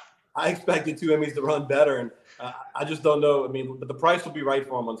I expected two Emmys to run better, and I just don't know. I mean, but the price will be right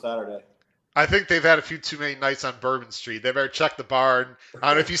for him on Saturday. I think they've had a few too many nights on Bourbon Street. They better check the barn.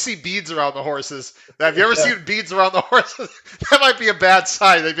 If you see beads around the horses, have you ever seen beads around the horses? That might be a bad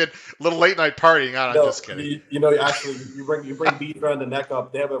sign. They've been a little late night partying. I'm just kidding. Actually, you bring beads around the neck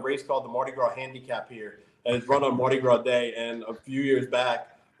up. They have a race called the Mardi Gras Handicap here, and it's run on Mardi Gras Day. And a few years back,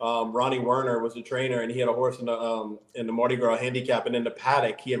 Ronnie Werner was a trainer, and he had a horse in the Mardi Gras Handicap, and in the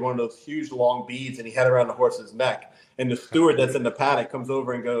paddock, he had one of those huge long beads, and he had it around the horse's neck. And the steward that's in the paddock comes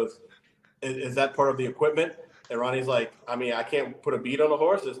over and goes, Is that part of the equipment? And Ronnie's like, I mean, I can't put a bead on a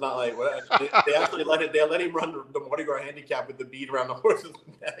horse. It's not like they actually let him run the Mardi Gras Handicap with the bead around the horse's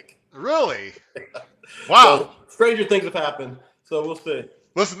neck. Really? Wow. So, stranger things have happened. So we'll see.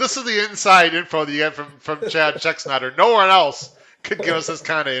 Listen, this is the inside info that you get from Chad Schexnayder. No one else could give us this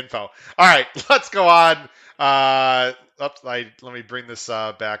kind of info. All right, let's go on. Let me bring this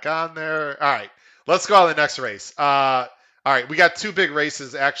back on there. All right, let's go on to the next race. All right, we got two big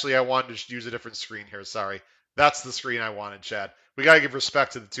races. Actually, I wanted to use a different screen here. Sorry. That's the screen I wanted, Chad. We got to give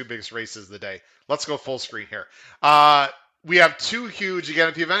respect to the two biggest races of the day. Let's go full screen here. We have two huge. Again,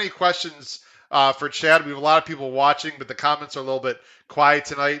 if you have any questions for Chad, we have a lot of people watching, but the comments are a little bit quiet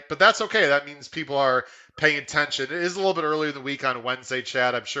tonight. But that's okay. That means people are paying attention. It is a little bit earlier in the week on Wednesday,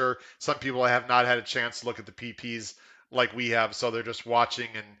 Chad. I'm sure some people have not had a chance to look at the PPs like we have, so they're just watching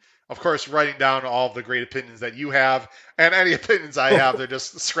and, of course, writing down all of the great opinions that you have and any opinions I have. They're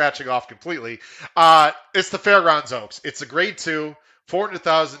just scratching off completely. It's the Fairgrounds Oaks. It's a grade two,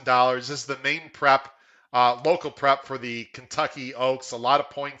 $400,000. This is the main prep, local prep for the Kentucky Oaks. A lot of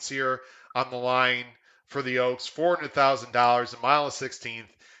points here on the line for the Oaks. $400,000, a mile of 16th,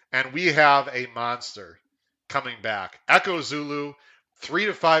 and we have a monster coming back. Echo Zulu, 3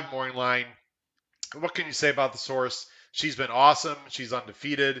 to 5 morning line. What can you say about this horse? She's been awesome. She's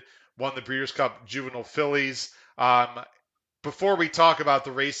undefeated. Won the Breeders' Cup Juvenile Fillies. Before we talk about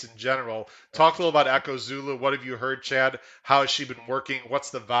the race in general, talk a little about Echo Zulu. What have you heard, Chad? How has she been working? What's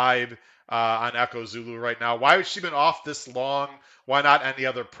the vibe on Echo Zulu right now? Why has she been off this long? Why not any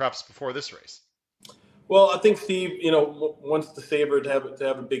other preps before this race? Well, I think Steve, wants the Sabre to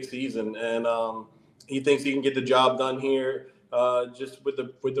have a big season, and he thinks he can get the job done here, just with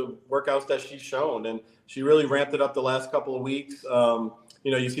the workouts that she's shown, and she really ramped it up the last couple of weeks.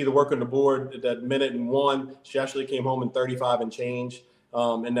 You see the work on the board, that minute and one. She actually came home in 35 and change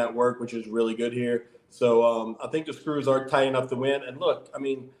in that work, which is really good here. So I think the screws are tight enough to win. And look, I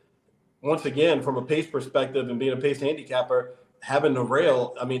mean, once again, from a pace perspective and being a pace handicapper, having the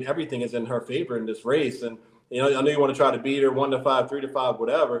rail, I mean, everything is in her favor in this race. And, I know you want to try to beat her 1 to 5, 3 to 5,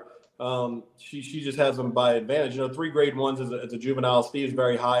 whatever. She just has them by advantage. 3 grade 1s as a juvenile. Steve's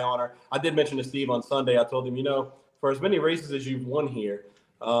very high on her. I did mention to Steve on Sunday, I told him, for as many races as you've won here,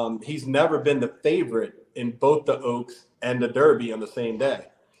 he's never been the favorite in both the Oaks and the Derby on the same day.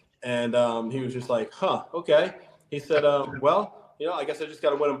 And he was just like, huh, okay. He said, well, I guess I just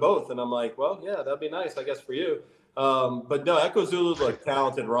got to win them both. And I'm like, well, yeah, that'd be nice, I guess, for you. But no, Echo Zulu's a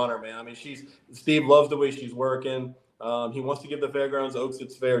talented runner, man. I mean, Steve loves the way she's working. He wants to give the Fairgrounds Oaks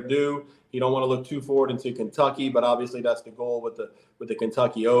its fair due. He don't want to look too forward into Kentucky, but obviously that's the goal with the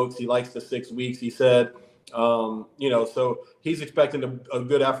Kentucky Oaks. He likes the 6 weeks, he said. So he's expecting a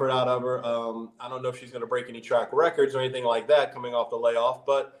good effort out of her. I don't know if she's going to break any track records or anything like that coming off the layoff,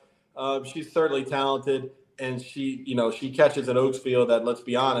 but she's certainly talented, and she catches an Oaks field that, let's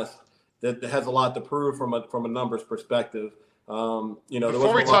be honest, that has a lot to prove from a numbers perspective.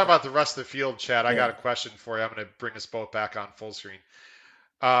 Before we talk about the rest of the field, Chad, I Yeah. got a question for you. I'm going to bring us both back on full screen.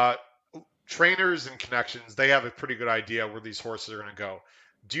 Uh, Trainers and connections, they have a pretty good idea where these horses are going to go.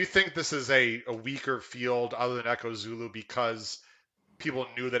 Do you think this is a weaker field other than Echo Zulu because people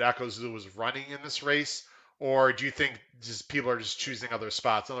knew that Echo Zulu was running in this race? Or do you think just people are just choosing other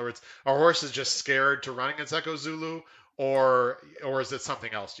spots? In other words, are horses just scared to run against Echo Zulu? Or is it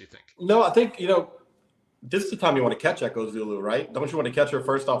something else, do you think? No, I think, this is the time you want to catch Echo Zulu, right? Don't you want to catch her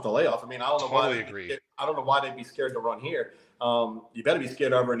first off the layoff? I mean, Totally agree. I don't know why they'd be scared to run here. You better be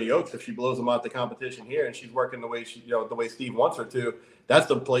scared of her in the Oaks if she blows them out the competition here and she's working the way the way Steve wants her to. That's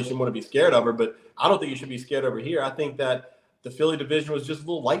the place you want to be scared of her. But I don't think you should be scared of her here. I think that the Philly division was just a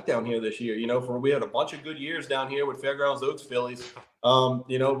little light down here this year. We had a bunch of good years down here with Fairgrounds Oaks fillies.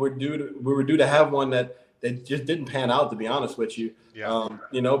 We were due to have one that just didn't pan out, to be honest with you. Yeah.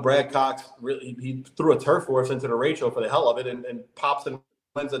 Brad Cox really he threw a turf horse into the Rachel for the hell of it, and pops and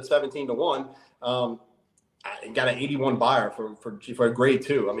wins at 17-1. Got an 81 buyer for a grade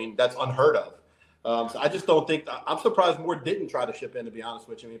 2. I mean, that's unheard of. So I just don't think I'm surprised more didn't try to ship in, to be honest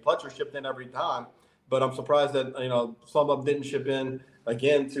with you. I mean, Pletcher shipped in every time, but I'm surprised that some of them didn't ship in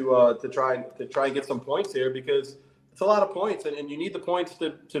again to try and get some points here, because it's a lot of points, and you need the points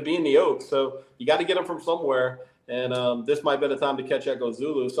to be in the Oaks. So you got to get them from somewhere. And this might be the time to catch Echo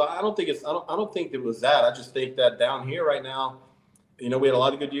Zulu. So I don't think it was that. I just think that down here right now, we had a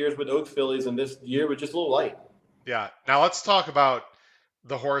lot of good years with Oaks fillies, and this year was just a little light. Yeah. Now let's talk about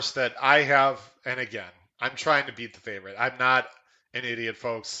the horse that I have. And again, I'm trying to beat the favorite. I'm not an idiot,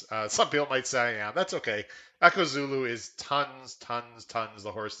 folks. Some people might say I am. That's okay. Echo Zulu is tons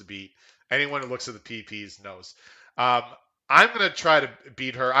the horse to beat. Anyone who looks at the PPs knows. Um, I'm going to try to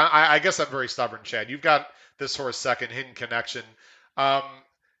beat her. I guess I'm very stubborn, Chad. You've got this horse second, Hidden Connection. Um,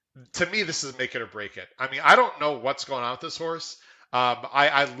 to me, this is make it or break it. I mean, I don't know what's going on with this horse.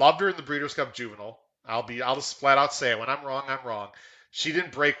 I loved her in the Breeders' Cup Juvenile. I'll just flat out say it. When I'm wrong, I'm wrong. She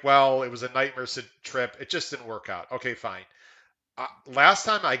didn't break well. It was a nightmare trip. It just didn't work out. Okay, fine. Last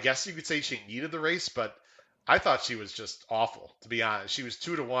time, I guess you could say she needed the race, but I thought she was just awful, to be honest. She was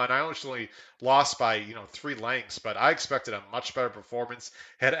 2-1. I only lost by 3 lengths, but I expected a much better performance.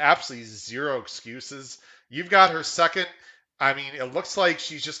 Had absolutely zero excuses. You've got her second. I mean, it looks like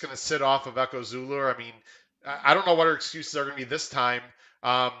she's just going to sit off of Echo Zulu. I mean, I don't know what her excuses are going to be this time.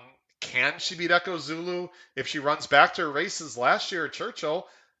 Um, can she beat Echo Zulu if she runs back to her races last year at Churchill?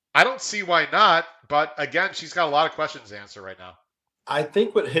 I don't see why not, but again, she's got a lot of questions to answer right now. I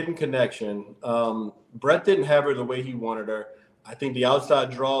think with Hidden Connection, Brett didn't have her the way he wanted her. I think the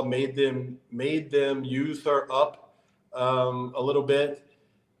outside draw made them use her up a little bit.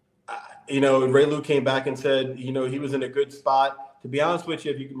 Ray Lou came back and said, he was in a good spot. To be honest with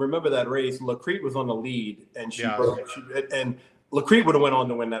you, if you can remember that race, Lacrete was on the lead, and Yeah. and Lacrete would have went on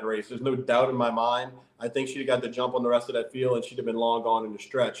to win that race. There's no doubt in my mind. I think she'd have got the jump on the rest of that field, and she'd have been long gone in the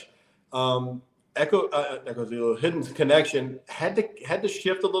stretch. Um, Echo Zero, Hidden Connection had to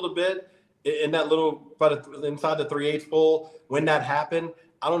shift a little bit in that little, but inside the 3/8 full. When that happened,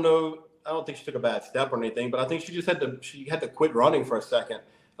 I don't know. I don't think she took a bad step or anything, but I think she had to quit running for a second.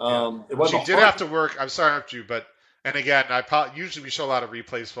 Yeah. It She wasn't did hard. have to work. I'm sorry after you, but and again, usually we show a lot of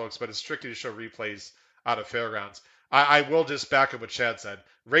replays, folks, but it's strictly to show replays out of Fairgrounds. I will just back up what Chad said.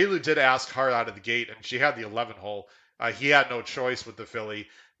 Raylu did ask hard out of the gate, and she had the 11 hole. He had no choice with the filly.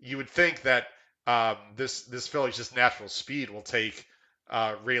 You would think that this filly's just natural speed will take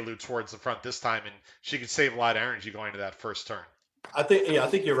Raylu towards the front this time, and she could save a lot of energy going to that first turn. I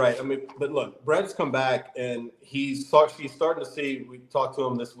think you're right. I mean, but look, Brad's come back and he's starting to see. We talked to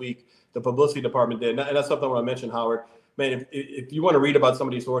him this week. The publicity department did, and that's something I want to mention, Howard. Man, if you want to read about some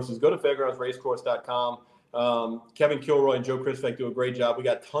of these horses, go to fairgroundsracecourse.com. Kevin Kilroy and Joe Chrisfek do a great job. We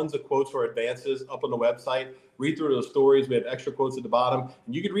got tons of quotes for advances up on the website. Read through those stories. We have extra quotes at the bottom.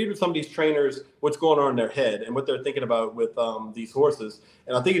 And you can read with some of these trainers what's going on in their head and what they're thinking about with these horses.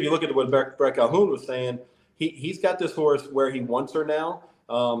 And I think if you look at what Brett Calhoun was saying, he's got this horse where he wants her now.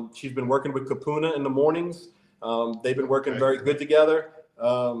 She's been working with Kapuna in the mornings. They've been working very good together.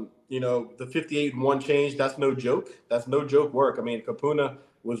 The 58 and 1 change, that's no joke. That's no joke work. I mean, Kapuna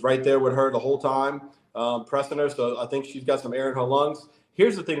was right there with her the whole time, pressing her. So I think she's got some air in her lungs.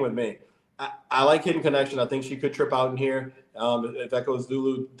 Here's the thing with me. I like Hidden Connection. I think she could trip out in here. If Echo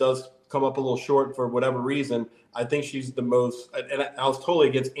Zulu does come up a little short for whatever reason, I think she's the most. And I was totally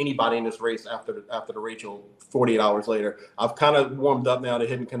against anybody in this race after the Rachel 48 hours later. I've kind of warmed up now to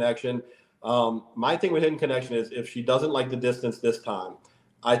Hidden Connection. My thing with Hidden Connection is if she doesn't like the distance this time,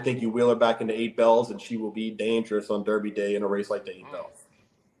 I think you wheel her back into 8 bells and she will be dangerous on Derby Day in a race like the 8 bells.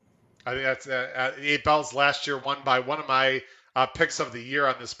 I think that's 8 bells last year, won by one of my picks of the year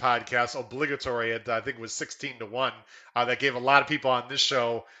on this podcast, obligatory at I think it was 16-1. That gave a lot of people on this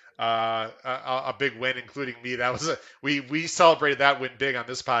show a big win, including me. That was we celebrated that win big on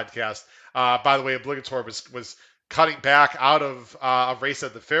this podcast. By the way, obligatory was cutting back out of a race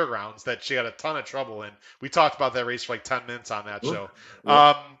at the fairgrounds that she had a ton of trouble in. We talked about that race for like 10 minutes on that show.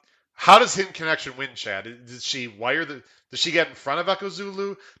 Yep. How does Hidden Connection win, Chad? Does she wire the? Does she get in front of Echo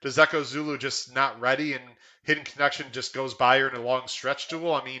Zulu? Does Echo Zulu just not ready and Hidden Connection just goes by her in a long stretch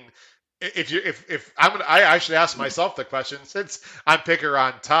duel? I mean, if I'm gonna, I should ask myself the question since I'm picking her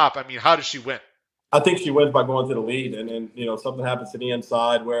on top. I mean, how does she win? I think she wins by going to the lead, and then something happens to the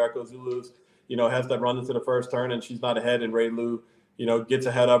inside where Echo Zulu's has that run into the first turn, and she's not ahead, and Ray Lou gets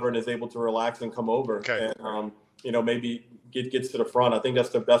ahead of her and is able to relax and come over, Okay. and maybe gets to the front. I think that's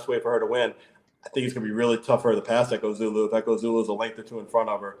the best way for her to win. I think it's going to be really tough for her to pass Echo Zulu. If Echo Zulu is a length or two in front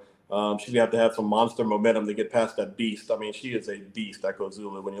of her, she's going to have some monster momentum to get past that beast. I mean, she is a beast, Echo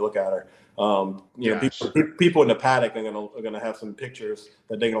Zulu, when you look at her. Yeah. People in the paddock are going to have some pictures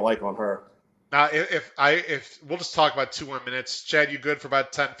that they're going to like on her. Now, if we'll just talk about 2 more minutes, Chad, you good for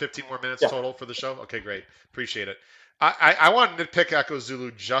about 10, 15 more minutes Yeah. total for the show? Okay, great, appreciate it. I want to nitpick Echo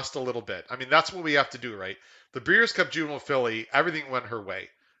Zulu just a little bit. I mean, that's what we have to do, right? The Breeders' Cup Juvenile filly, everything went her way.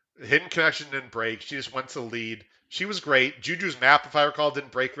 Hidden Connection didn't break. She just went to the lead. She was great. Juju's map, if I recall,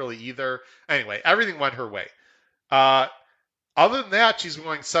 didn't break really either. Anyway, everything went her way. Uh, Other than that, she's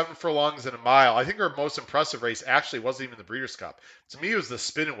going 7 furlongs in a mile. I think her most impressive race actually wasn't even the Breeders' Cup. To me, it was the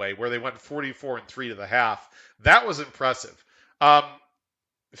Spinaway where they went 44 and 3 to the half. That was impressive. Um,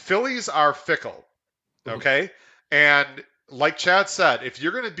 Fillies are fickle, okay? And like Chad said, if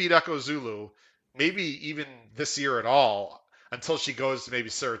you're going to beat Echo Zulu, maybe even this year at all, until she goes to maybe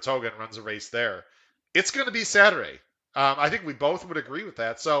Saratoga and runs a race there, it's going to be Saturday. I think we both would agree with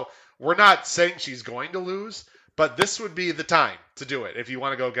that. So we're not saying she's going to lose, but this would be the time to do it if you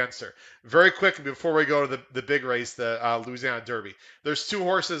want to go against her. Very quick before we go to the big race, the Louisiana Derby. There's 2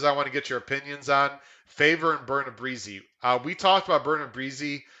 horses I want to get your opinions on: Favor and Burn a Breezy. We talked about Burn a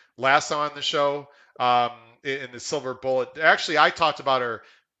Breezy last time on the show in the Silver Bullet. Actually, I talked about her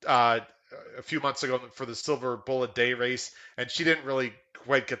a few months ago for the Silver Bullet Day race, and she didn't really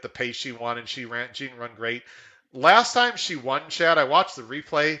quite get the pace she wanted. She didn't run great. Last time she won, Chad, I watched the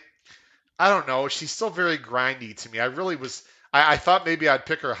replay. I don't know. She's still very grindy to me. I really was. I thought maybe I'd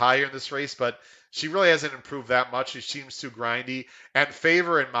pick her higher in this race, but She really hasn't improved that much. She seems too grindy. And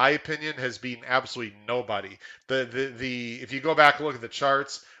Favor, in my opinion, has been absolutely nobody. The if you go back and look at the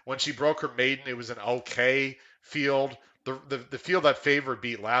charts, when she broke her maiden, it was an okay field. The field that Favor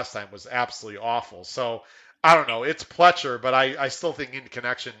beat last time was absolutely awful. So I don't know. It's Pletcher, but I still think In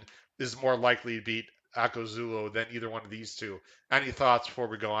Connection is more likely to beat Echo Zulu than either one of these two. Any thoughts before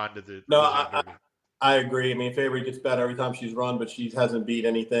we go on to the No, Louisiana Derby? I agree. I mean, Favorite gets better every time she's run, but she hasn't beat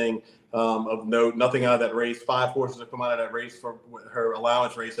anything of note. Nothing out of that race. 5 horses have come out of that race for her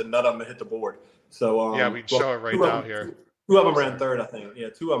allowance race, and none of them have hit the board. So, Yeah, we can well, show it right now here. two of them ran Sorry. third, I think. Yeah,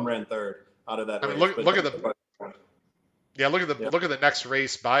 2 of them ran third out of that I mean, race. look at the yeah, Yeah. look at the next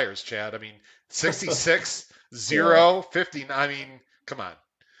race buyers, Chad. I mean, 66, Yeah. 0, 50. I mean, come on.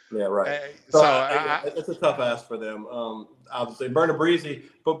 Yeah, right. Uh, So so I, it's a tough ask for them. Obviously, Berna Breezy,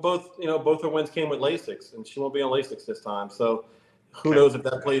 but both her wins came with Lasix, and she won't be on Lasix this time. So who okay. knows if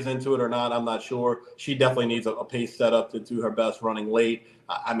that plays into it or not? I'm not sure. She definitely needs a pace setup to do her best running late.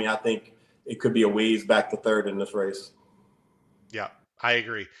 I mean, I think it could be a ways back to third in this race. Yeah, I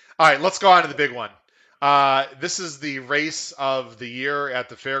agree. All right, let's go on to the big one. This is the race of the year at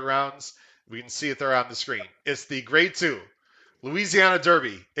the Fairgrounds. We can see it there on the screen. It's the Grade 2 Louisiana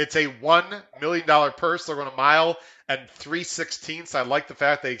Derby. It's a $1 million purse. They're going a mile and 3/16. I like the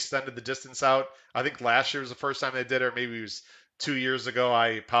fact they extended the distance out. I think last year was the first time they did it, or maybe it was 2 years ago. I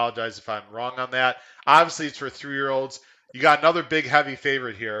apologize if I'm wrong on that. Obviously, it's for 3-year-olds. You got another big, heavy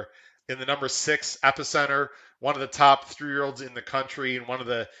favorite here in the number 6 Epicenter, one of the top 3-year-olds in the country, and one of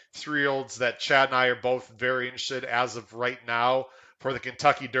the 3-year-olds that Chad and I are both very interested as of right now for the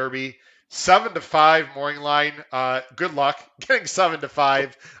Kentucky Derby. 7-5 morning line. Good luck getting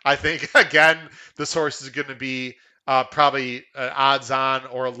 7-5. I think again this horse is going to be probably odds on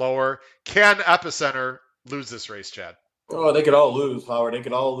or lower. Can Epicenter lose this race, Chad? Oh, they could all lose, Howard. They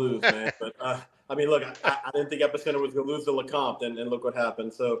could all lose, man. But I mean, look, I didn't think Epicenter was going to lose to LeCompte, and look what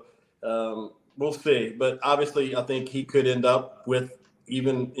happened. So we'll see. But obviously, I think he could end up with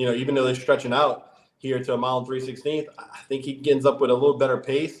even though they're stretching out here to a mile and 3/16, I think he ends up with a little better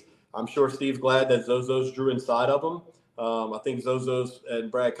pace. I'm sure Steve's glad that Zozo's drew inside of him. I think Zozo's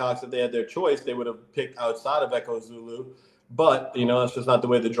and Brad Cox, if they had their choice, they would have picked outside of Echo Zulu. But, that's just not the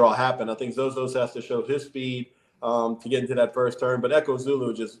way the draw happened. I think Zozo's has to show his speed to get into that first turn. But Echo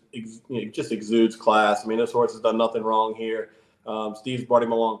Zulu just exudes class. I mean, this horse has done nothing wrong here. Steve's brought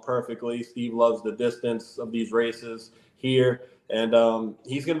him along perfectly. Steve loves the distance of these races here. And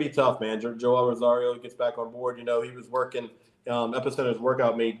he's going to be tough, man. Joel Rosario gets back on board. He was working Epicenter's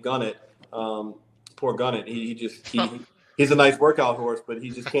workout mate Gunnett. Poor Gunnett. He's a nice workout horse, but he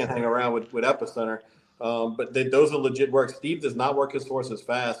just can't hang around with Epicenter. But those are legit work. Steve does not work his horses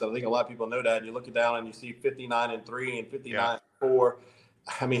fast. I think a lot of people know that. You look it down and you see 59-3 and 59-4.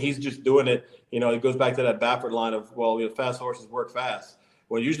 I mean, he's just doing it. It goes back to that Baffert line of, fast horses work fast.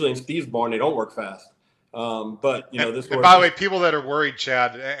 Well, usually in Steve's barn, they don't work fast. But this horse. And by the way, people that are worried,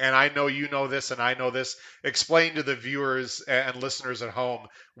 Chad, and I know you know this, and I know this. Explain to the viewers and listeners at home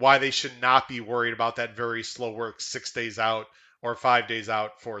why they should not be worried about that very slow work 6 days out or 5 days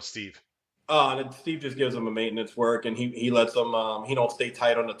out for Steve. And Steve just gives them a maintenance work, and he lets them. He don't stay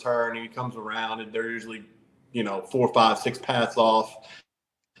tight on the turn. He comes around, and they're usually, 4, 5, 6 paths off.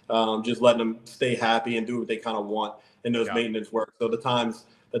 Just letting them stay happy and do what they kind of want in those maintenance work. So the times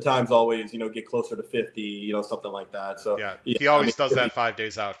always, get closer to 50, something like that. So he always does that 5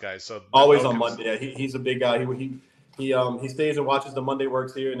 days out, guys. So always on Monday. Yeah, he's a big guy. He stays and watches the Monday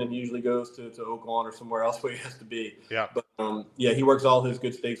works here, and then usually goes to Oaklawn or somewhere else where he has to be. Yeah. But he works all his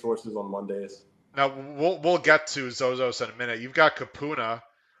good stakes horses on Mondays. Now we'll get to Zozos in a minute. You've got Capuna,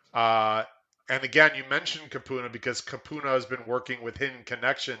 and again you mentioned Capuna because Capuna has been working with Hidden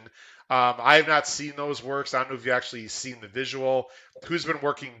Connection. I have not seen those works. I don't know if you actually seen the visual. Who's been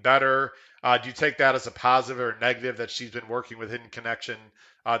working better? Do you take that as a positive or negative that she's been working with Hidden Connection?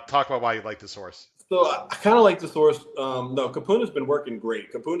 Talk about why you like this horse. So I kind of like this horse. No, Capuna's been working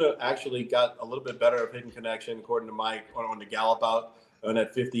great. Capuna actually got a little bit better of Hidden Connection, according to Mike, on the gallop out on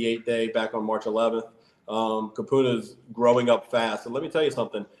that 58 day back on March 11th. Capuna's growing up fast. And let me tell you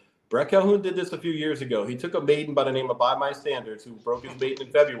something. Brett Calhoun did this a few years ago. He took a maiden by the name of By My Standards, who broke his maiden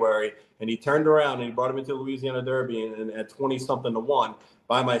in February, and he turned around and he brought him into the Louisiana Derby, and at 20-something to 1,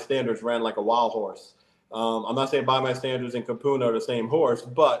 By My Standards ran like a wild horse. I'm not saying By My Standards and Capuna are the same horse,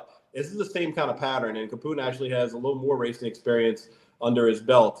 but this is the same kind of pattern, and Capuna actually has a little more racing experience under his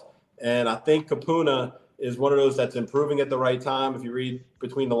belt. And I think Capuna is one of those that's improving at the right time. If you read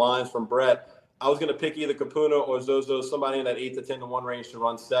between the lines from Brett, I was going to pick either Capuna or Zozo, somebody in that 8 to 10 to 1 range to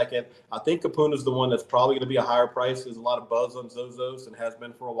run second. I think Capuna's the one that's probably going to be a higher price. There's a lot of buzz on Zozos and has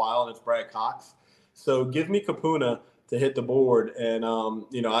been for a while, and it's Brad Cox. So give me Capuna to hit the board. And,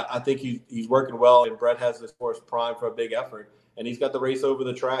 I think he's working well, and Brett has this horse prime for a big effort. And he's got the race over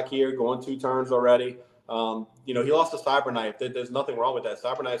the track here, going 2 turns already. He lost to Cyberknife. There's nothing wrong with that.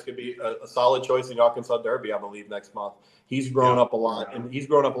 Cyberknife could be a solid choice in the Arkansas Derby, I believe, next month. He's grown up a lot, and he's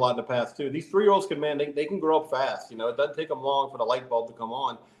grown up a lot in the past, too. These 3-year-olds they can grow up fast. It doesn't take them long for the light bulb to come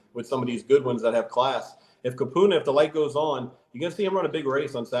on with some of these good ones that have class. If the light goes on, you're going to see him run a big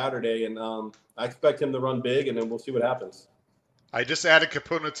race on Saturday, and I expect him to run big, and then we'll see what happens. I just added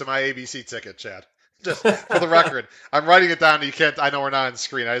Capuna to my ABC ticket, Chad. Just for the record. I'm writing it down. I know we're not on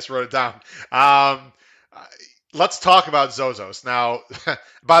screen. I just wrote it down. Let's talk about Zozos. Now,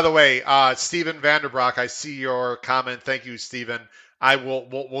 by the way, Steven Vanderbrock, I see your comment. Thank you, Steven.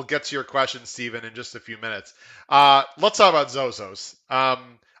 We'll get to your question, Steven, in just a few minutes. Let's talk about Zozos.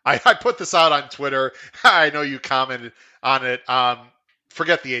 I put this out on Twitter. I know you commented on it.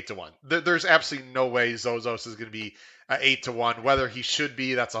 Forget the 8 to 1. There's absolutely no way Zozos is going to be 8 to 1. Whether he should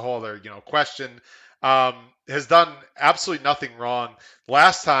be, that's a whole other question. Has done absolutely nothing wrong.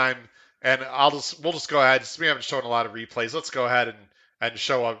 Last time, and we'll just go ahead. Since we haven't shown a lot of replays, let's go ahead and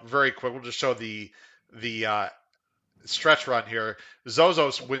show a very quick. We'll just show the stretch run here.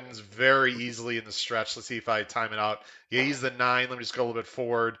 Zozos wins very easily in the stretch. Let's see if I time it out. Yeah, he's the 9. Let me just go a little bit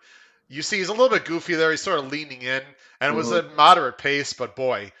forward. You see he's a little bit goofy there. He's sort of leaning in, and it was a moderate pace, but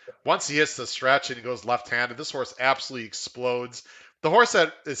boy, once he hits the stretch and he goes left-handed, this horse absolutely explodes. The horse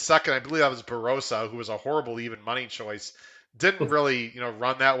that is second, I believe that was Barossa, who was a horrible even money choice. Didn't really,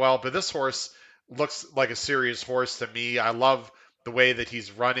 run that well, but this horse looks like a serious horse to me. I love the way that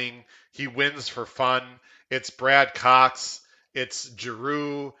he's running. He wins for fun. It's Brad Cox. It's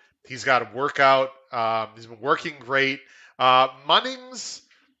Giroux. He's got a workout. He's been working great. Munnings,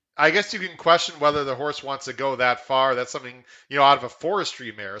 I guess you can question whether the horse wants to go that far. That's something, out of a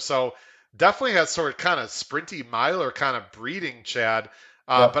forestry mare. So definitely has sort of kind of sprinty miler kind of breeding, Chad.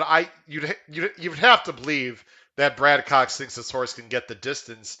 But you'd have to believe that Brad Cox thinks this horse can get the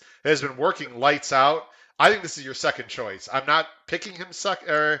distance. It has been working lights out. I think this is your second choice. I'm not picking him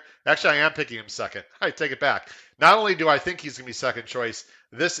second. Actually, I am picking him second. I take it back. Not only do I think he's going to be second choice,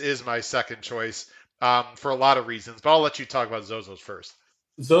 this is my second choice for a lot of reasons. But I'll let you talk about Zozos first.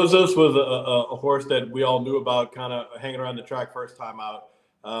 Zozos was a horse that we all knew about, kind of hanging around the track first time out.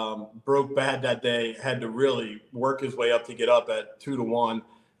 Broke bad that day, had to really work his way up to get up at 2 to 1.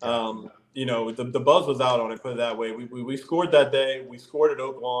 The buzz was out on it, put it that way. We scored that day. We scored at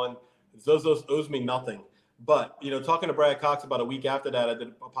Oaklawn. Zozos owes me nothing. But, talking to Brad Cox about a week after that, I did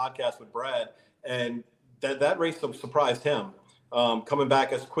a podcast with Brad, and that race surprised him. Coming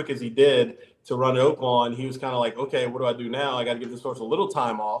back as quick as he did to run at Oaklawn, he was kind of like, okay, what do I do now? I got to give this horse a little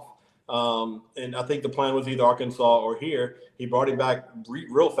time off. And I think the plan was either Arkansas or here. He brought him back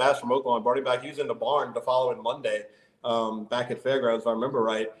real fast from Oaklawn, brought him back. He was in the barn the following Monday back at Fairgrounds, if I remember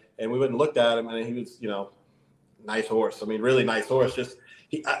right. And we went and looked at him, and he was, nice horse. I mean, really nice horse.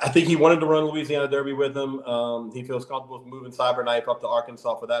 I think he wanted to run Louisiana Derby with him. He feels comfortable with moving Cyberknife up to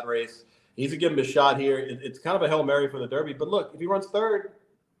Arkansas for that race. He's give him a shot here. It's kind of a Hail Mary for the Derby. But look, if he runs third,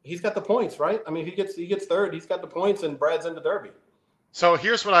 he's got the points, right? I mean, if he gets third, he's got the points, and Brad's in the Derby. So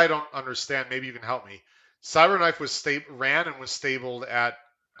here's what I don't understand. Maybe you can help me. Cyberknife ran and was stabled at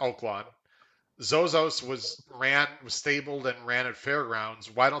Oaklawn. Zozos was stabled and ran at Fairgrounds.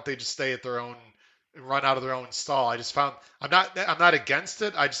 Why don't they just stay at their own, run out of their own stall? I'm not against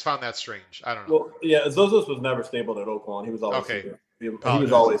it. I just found that strange. I don't know. Well, yeah, Zozos was never stabled at Oaklawn. He was always here. He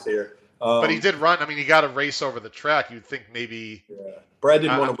was always here. But he did run. I mean, he got a race over the track. You'd think maybe. Yeah. Brad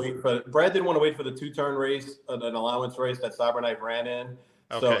didn't want to wait for the 2-turn race, an allowance race that Cyberknife ran in.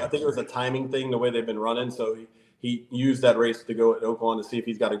 So I think it was a timing thing, the way they've been running. So he used that race to go at Oaklawn to see if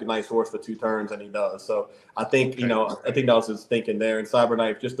he's got a nice horse for 2 turns, and he does. So I think I think that was his thinking there. And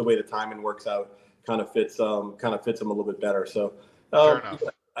Cyberknife, just the way the timing works out, kind of fits him a little bit better. So fair enough.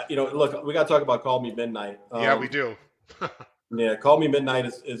 Look, we got to talk about Call Me Midnight. Yeah, we do. Yeah, Call Me Midnight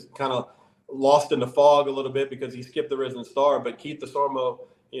is kind of lost in the fog a little bit because he skipped the Risen Star. But Keith DeSormo,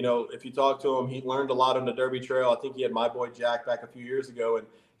 if you talk to him, he learned a lot on the Derby Trail. I think he had My Boy Jack back a few years ago, and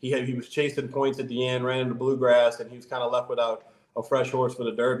he was chasing points at the end, ran into bluegrass, and he was kind of left without a fresh horse for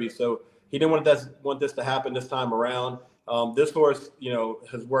the Derby. So he didn't want this to happen this time around. This horse,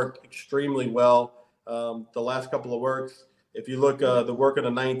 has worked extremely well the last couple of works. If you look the work on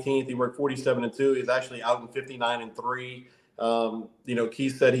the 19th, he worked 47-2. He's actually out in 59-3.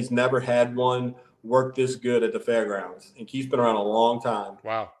 Keith said he's never had one work this good at the Fairgrounds. And Keith's been around a long time.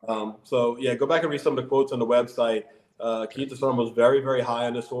 Wow. So yeah, go back and read some of the quotes on the website. Okay. Keith the Storm was very, very high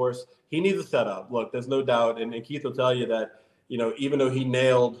on this horse. He needs a setup. Look, there's no doubt, and Keith will tell you that, even though he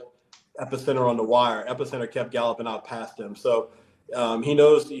nailed Epicenter on the wire, Epicenter kept galloping out past him. So he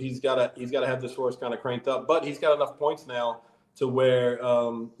knows he's got to have this horse kind of cranked up, but he's got enough points now to where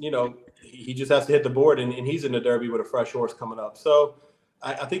he just has to hit the board, and he's in the Derby with a fresh horse coming up. So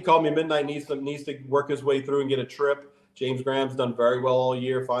I think Call Me Midnight needs to work his way through and get a trip. James Graham's done very well all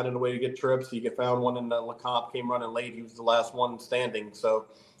year, finding a way to get trips. He found one in the Lecomte, came running late. He was the last one standing. So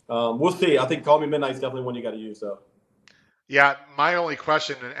we'll see. I think Call Me Midnight's definitely one you got to use, though. Yeah, my only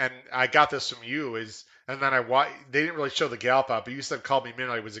question, and I got this from you, is, and then they didn't really show the gallop out, but you said Call Me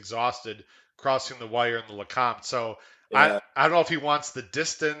Midnight was exhausted crossing the wire in the Lecomte. So I Yeah. I don't know if he wants the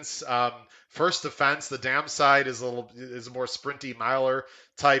distance. First defense, the dam side is a more sprinty miler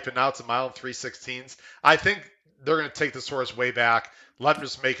type, and now it's a mile and 3/16. I think they're going to take this horse way back, let him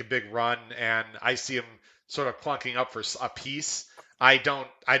just make a big run, and I see him sort of clunking up for a piece.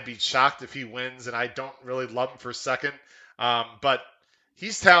 I'd be shocked if he wins, and I don't really love him for second. But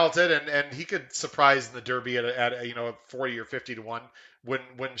he's talented, and he could surprise in the Derby at 40 or 50 to 1.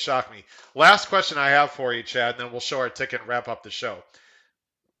 Wouldn't shock me. Last question I have for you, Chad, and then we'll show our ticket and wrap up the show.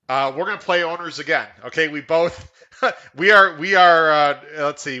 We're gonna play owners again. Okay, we both we are.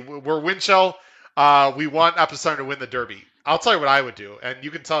 Let's see, we're Winchell. We want Epicenter to win the Derby. I'll tell you what I would do, and you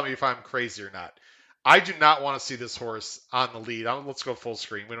can tell me if I'm crazy or not. I do not want to see this horse on the lead. Let's go full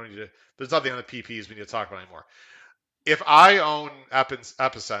screen. We don't need to. There's nothing on the PPs we need to talk about anymore. If I own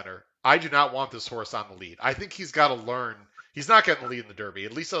Epicenter, I do not want this horse on the lead. I think he's got to learn. He's not getting the lead in the Derby.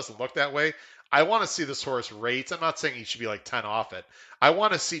 At least it doesn't look that way. I want to see this horse rate. I'm not saying he should be like 10 off it. I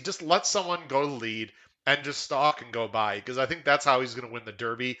want to see, just let someone go to the lead and just stalk and go by, because I think that's how he's going to win the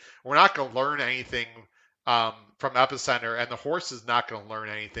Derby. We're not going to learn anything from Epicenter, and the horse is not going to learn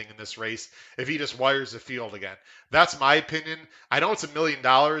anything in this race if he just wires the field again. That's my opinion. I know it's $1 million.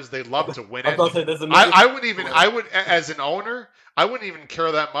 They'd love to win I was it. about to say there's a million. I wouldn't even. I would, as an owner, I wouldn't even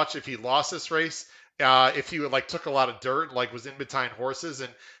care that much if he lost this race. If he would, like, took a lot of dirt, like was in between horses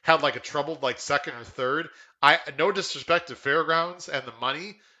and had like a troubled like second or third. No disrespect to Fairgrounds and the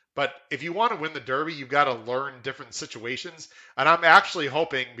money, but if you want to win the Derby, you've got to learn different situations. And I'm actually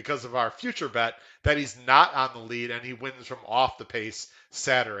hoping, because of our future bet, that he's not on the lead and he wins from off the pace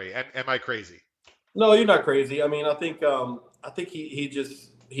Saturday. And am I crazy? No, you're not crazy. I mean, I think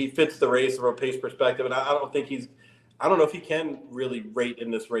he fits the race from a pace perspective, and I don't think I don't know if he can really rate in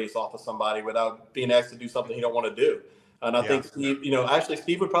this race off of somebody without being asked to do something he don't want to do. And I Yeah. think Steve, actually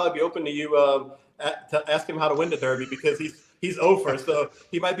Steve would probably be open to you to ask him how to win the Derby, because he's over, so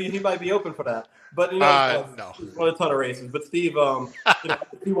he might be open for that. But No. he's won a ton of races. But Steve,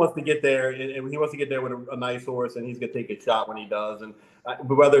 he wants to get there, and he wants to get there with a nice horse, and he's gonna take a shot when he does. And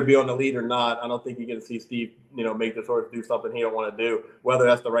but whether it be on the lead or not, I don't think you're gonna see Steve, make this horse do something he don't want to do. Whether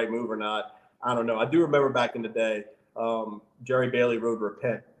that's the right move or not, I don't know. I do remember back in the day. Jerry Bailey rode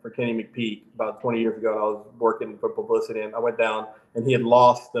Repent for Kenny McPeak about 20 years ago, and I was working for publicity, and I went down, and he had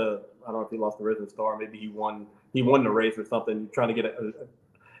lost I don't know if he lost the Risen Star, maybe he won the race or something, trying to get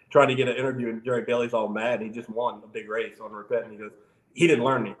an interview, and Jerry Bailey's all mad, and he just won a big race on Repent, and he goes, he didn't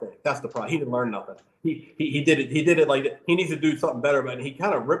learn anything. That's the problem. He didn't learn nothing. He did it like he needs to do something better, but he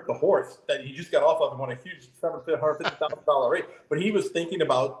kind of ripped the horse that he just got off of and won a huge $750,000 race. But he was thinking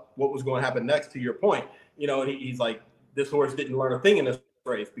about what was going to happen next. To your point, and he's like, this horse didn't learn a thing in this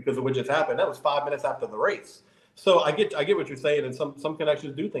race because of what just happened. That was 5 minutes after the race. So I get what you're saying, and some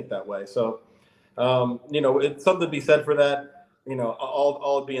connections do think that way. So it's something to be said for that.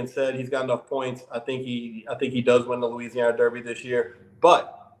 All being said, he's got enough points. I think he does win the Louisiana Derby this year.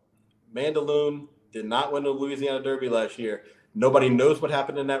 But Mandaloun did not win the Louisiana Derby last year. Nobody knows what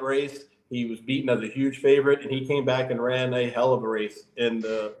happened in that race. He was beaten as a huge favorite, and he came back and ran a hell of a race in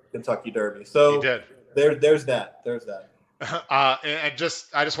the Kentucky Derby. So He did. there's that. There's that. And I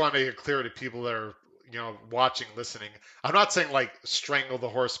just want to make it clear to people that are watching, listening. I'm not saying like strangle the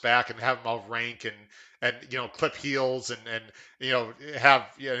horse back and have him all rank and clip heels and have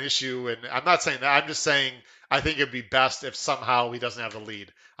an issue. And I'm not saying that. I'm just saying I think it'd be best if somehow he doesn't have the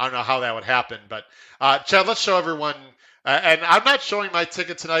lead. I don't know how that would happen, but Chad, let's show everyone. And I'm not showing my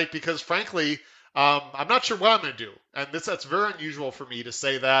ticket tonight because, frankly, I'm not sure what I'm going to do. And that's very unusual for me to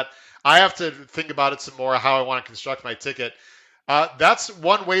say that. I have to think about it some more, how I want to construct my ticket. That's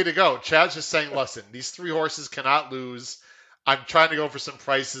one way to go. Chad's just saying, listen, these three horses cannot lose. I'm trying to go for some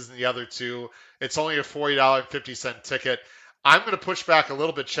prices in the other two. It's only a $40.50 ticket. I'm going to push back a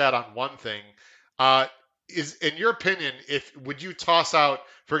little bit, Chad, on one thing. is in your opinion, if would you toss out,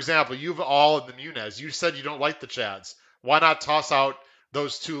 for example, you've all in the Munez. You said you don't like the Chads. Why not toss out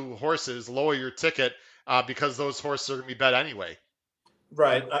those two horses, lower your ticket because those horses are going to be bet anyway?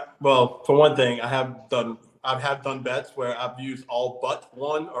 Right. Well, for one thing, I've done bets where I've used all but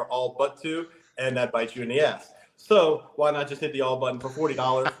one or all but two, and that bites you in the ass. So why not just hit the all button for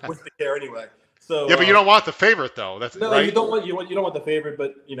 $40? What's the care anyway? So Yeah, but you don't want the favorite though. That's no, right. you don't want the favorite,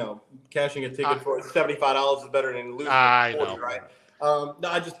 but cashing a ticket for $75 is better than losing I 40, know. right? No,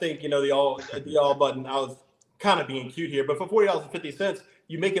 I just think the all button. I was kind of being cute here, but for $40.50,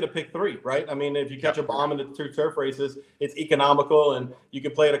 you make it a pick three, right? I mean, if you catch a bomb in the two turf races, it's economical, and you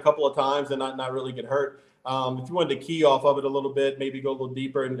can play it a couple of times and not really get hurt. If you wanted to key off of it a little bit, maybe go a little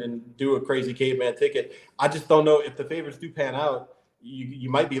deeper and do a crazy caveman ticket. I just don't know if the favorites do pan out. You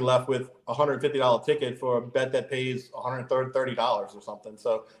might be left with a $150 ticket for a bet that pays $130 or something.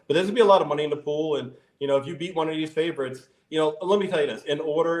 So, but there's gonna be a lot of money in the pool, and if you beat one of these favorites, let me tell you this in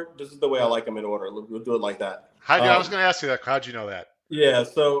order. This is the way I like them in order. We'll do it like that. I was going to ask you that. How'd you know that? Yeah.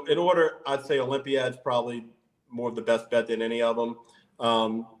 So in order, I'd say Olympiad's probably more of the best bet than any of them.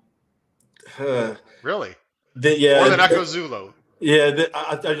 Really? Yeah. More than Echo Zulu. Yeah.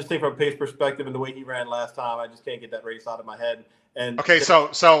 I just think from a pace perspective and the way he ran last time, I just can't get that race out of my head. And okay, so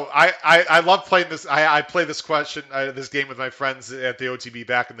I love playing this. I play this this game with my friends at the OTB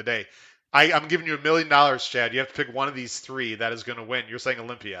back in the day. I'm giving you $1 million, Chad. You have to pick one of these three that is going to win. You're saying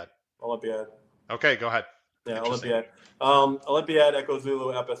Olympiad. Olympiad. Okay, go ahead. Yeah, Olympiad. Olympiad, Echo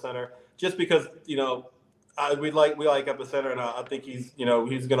Zulu, Epicenter. Just because we like Epicenter, and I think he's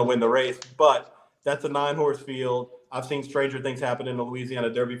going to win the race. But that's a 9-horse field. I've seen stranger things happen in the Louisiana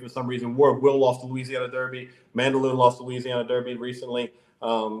Derby for some reason. Will lost the Louisiana Derby. Mandaloon lost the Louisiana Derby recently.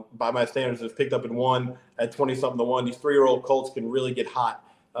 By my standards, has picked up and won at 20-something to 1. These 3-year-old colts can really get hot.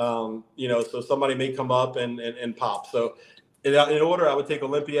 So somebody may come up and pop. So in order, I would take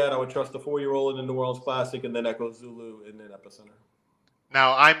Olympiad. I would trust the 4-year-old in the New Orleans Classic, and then Echo Zulu, and then Epicenter.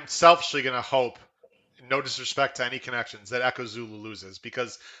 Now, I'm selfishly going to hope, no disrespect to any connections, that Echo Zulu loses,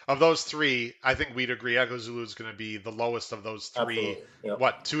 because of those three, I think we'd agree Echo Zulu is going to be the lowest of those three. Yep.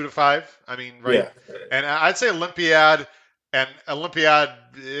 What, 2 to 5? I mean, right? Yeah. And I'd say Olympiad,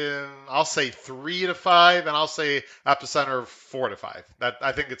 I'll say 3 to 5, and I'll say Epicenter 4 to 5.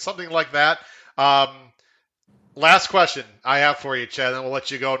 I think it's something like that. Last question I have for you, Chad, and we'll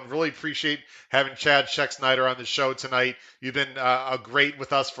let you go. And really appreciate having Chad Schexnayder on the show tonight. You've been great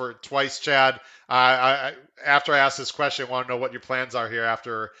with us for twice, Chad. After I ask this question, I want to know what your plans are here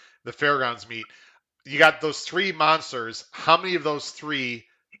after the Fairgrounds meet. You got those 3 monsters. How many of those 3?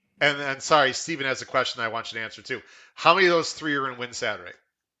 And sorry, Steven has a question I want you to answer too. How many of those 3 are going to win Saturday?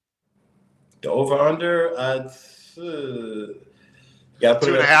 The over/under, yeah, put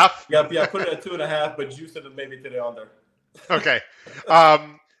 2.5. Yeah, put it at 2.5, but juice it maybe to the under. Okay.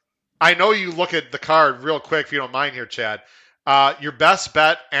 I know you look at the card real quick, if you don't mind here, Chad. Your best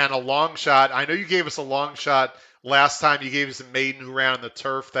bet and a long shot. I know you gave us a long shot last time. You gave us a maiden who ran on the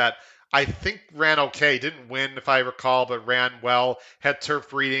turf that I think ran okay. Didn't win, if I recall, but ran well. Had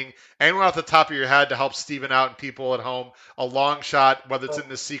turf breeding. Anyone off the top of your head to help Steven out and people at home? A long shot, whether it's in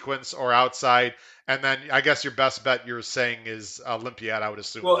the sequence or outside. And then I guess your best bet you're saying is Olympiad, I would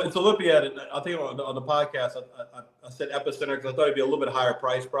assume. Well, it's Olympiad. And I think on the podcast, I said Epicenter because I thought it'd be a little bit higher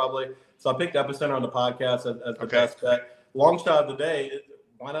price probably. So I picked Epicenter on the podcast as the best bet. Long shot of the day,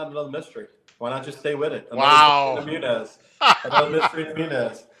 why not another mystery? Why not just stay with it? Wow. Another mystery to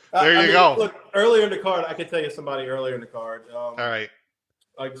Munez. There you go. Look, earlier in the card, I could tell you somebody earlier in the card. All right.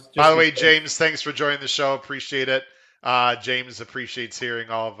 By the way, James, thanks for joining the show. Appreciate it. James appreciates hearing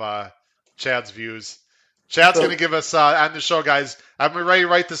all of Chad's views. Chad's going to give us on the show, guys. I'm ready to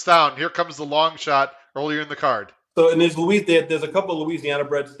write this down. Here comes the long shot earlier in the card. So, and there's a couple of Louisiana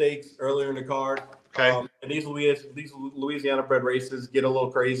bred stakes earlier in the card. Okay. And these Louisiana bred races get a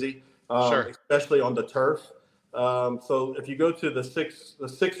little crazy, sure. Especially on the turf. So if you go to the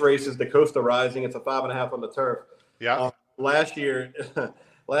six races, the Costa Rising, it's a 5.5 on the turf. Yeah. Last year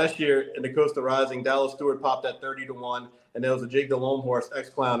in the Costa Rising, Dallas Stewart popped at 30 to 1, and there was a Jake DeLome horse,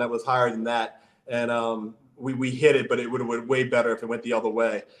 X-Clown, that was higher than that. And we hit it, but it would have went way better if it went the other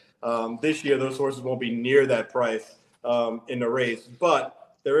way. This year, those horses won't be near that price in the race, but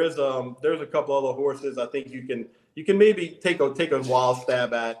there's a couple other horses I think you can maybe take a wild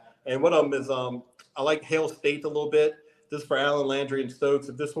stab at. And one of them is I like Hale State a little bit. This is for Alan Landry and Stokes.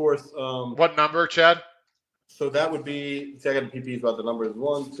 If this horse, what number, Chad? So that would be. See, I got the PPs about the numbers.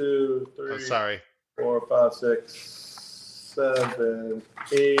 1, 2, 3. Oh, sorry. 4, 5, 6, 7,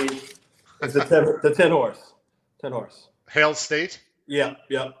 8. It's the 10 horse. 10 horse. Hale State. Yeah.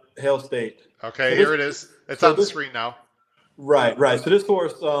 Hail State. Okay, So here it is. It's so on the this, screen now. right. So this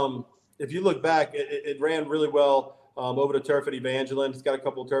horse, if you look back, it ran really well over the turf at Evangeline. It's got a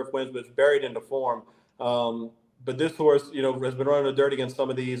couple of turf wins, but it's buried into form. But this horse, has been running the dirt against some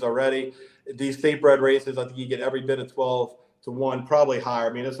of these already. These state bred races, I think you get every bit of 12-1, probably higher.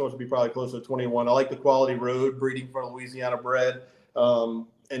 I mean, this horse would be probably closer to 21. I like the quality road breeding for Louisiana bred. And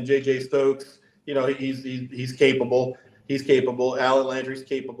JJ Stokes, he's capable. He's capable. Alan Landry's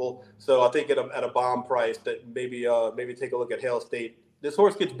capable. So I think at a bomb price that maybe take a look at Hail State. This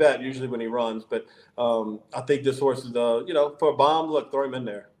horse gets bet usually when he runs, but I think this horse is for a bomb. Look, throw him in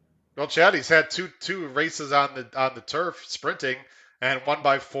there. Well, Chad, he's had two races on the turf sprinting, and one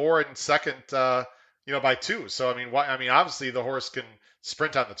by 4 and second, by 2. So I mean, obviously the horse can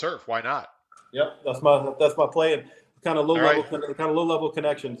sprint on the turf. Why not? Yep, that's my play, and kind of low All level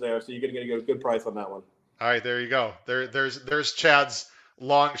connections there. So you're gonna get a good price on that one. All right, there you go. There's Chad's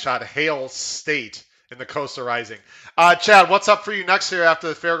long shot, Hail State in the Coastal Rising. Chad, what's up for you next year after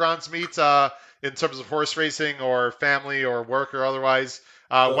the Fairgrounds meet in terms of horse racing or family or work or otherwise?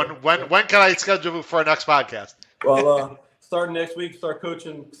 When can I schedule you for our next podcast? Well, starting next week, start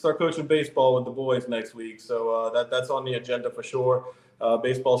coaching baseball with the boys next week. So that's on the agenda for sure.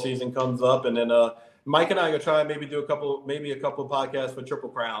 Baseball season comes up, and then Mike and I are gonna try and maybe do a couple of podcasts for Triple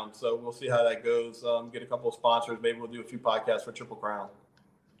Crown. So we'll see how that goes. Get a couple of sponsors. Maybe we'll do a few podcasts for Triple Crown.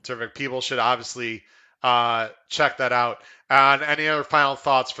 Terrific. People should obviously check that out. And any other final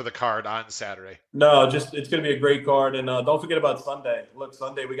thoughts for the card on Saturday? No, just it's going to be a great card. And don't forget about Sunday. Look,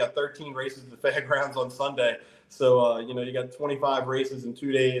 Sunday, we got 13 races at the Fairgrounds on Sunday. So, you got 25 races in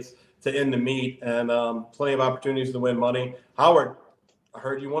 2 days to end the meet and plenty of opportunities to win money. Howard, I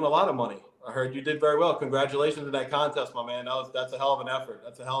heard you won a lot of money. I heard you did very well. Congratulations in that contest, my man. That's a hell of an effort.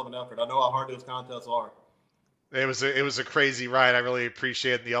 I know how hard those contests are. It was a crazy ride. I really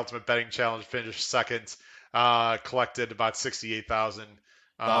appreciate it. The Ultimate Betting Challenge finished second, collected about 68,000.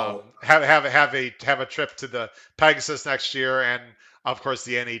 Have a trip to the Pegasus next year, and of course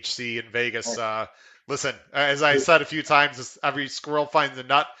the NHC in Vegas. Listen, as I said a few times, every squirrel finds a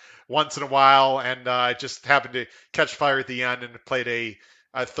nut once in a while, and I just happened to catch fire at the end and played a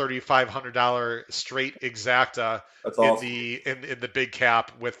 $3,500 straight exacta in the big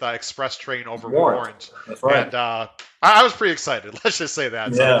cap with Express Train over Warrant. That's right. And I was pretty excited. Let's just say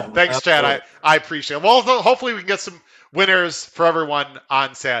that. Yeah, so thanks, absolutely. Chad. I appreciate it. Well, hopefully we can get some winners for everyone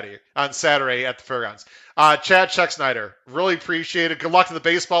on Saturday at the Fairgrounds. Chad Schexnayder, really appreciate it. Good luck to the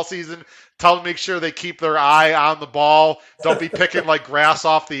baseball season. Tell them to make sure they keep their eye on the ball. Don't be picking like grass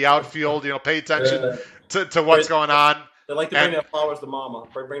off the outfield. Pay attention to what's going on. They like to bring their flowers to mama.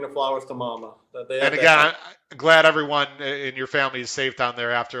 Bring the flowers to mama. And again, I'm glad everyone in your family is safe down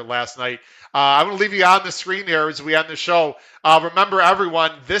there after last night. I'm going to leave you on the screen here as we end the show. Remember,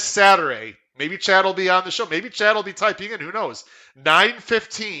 everyone, this Saturday, maybe Chad will be on the show. Maybe Chad will be typing in. Who knows?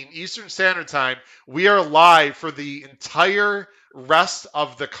 9:15 Eastern Standard Time. We are live for the entire rest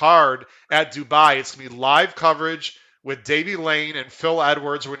of the card at Dubai. It's going to be live coverage with Davey Lane and Phil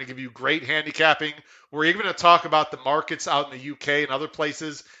Edwards. We're going to give you great handicapping. We're even going to talk about the markets out in the UK and other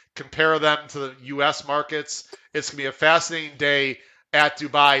places, compare them to the US markets. It's going to be a fascinating day at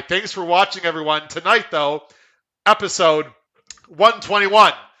Dubai. Thanks for watching, everyone. Tonight, though, episode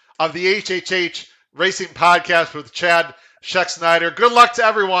 121 of the HHH Racing Podcast with Chad Schexnayder. Good luck to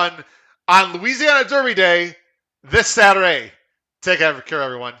everyone on Louisiana Derby Day this Saturday. Take care,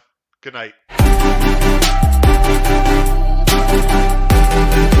 everyone. Good night.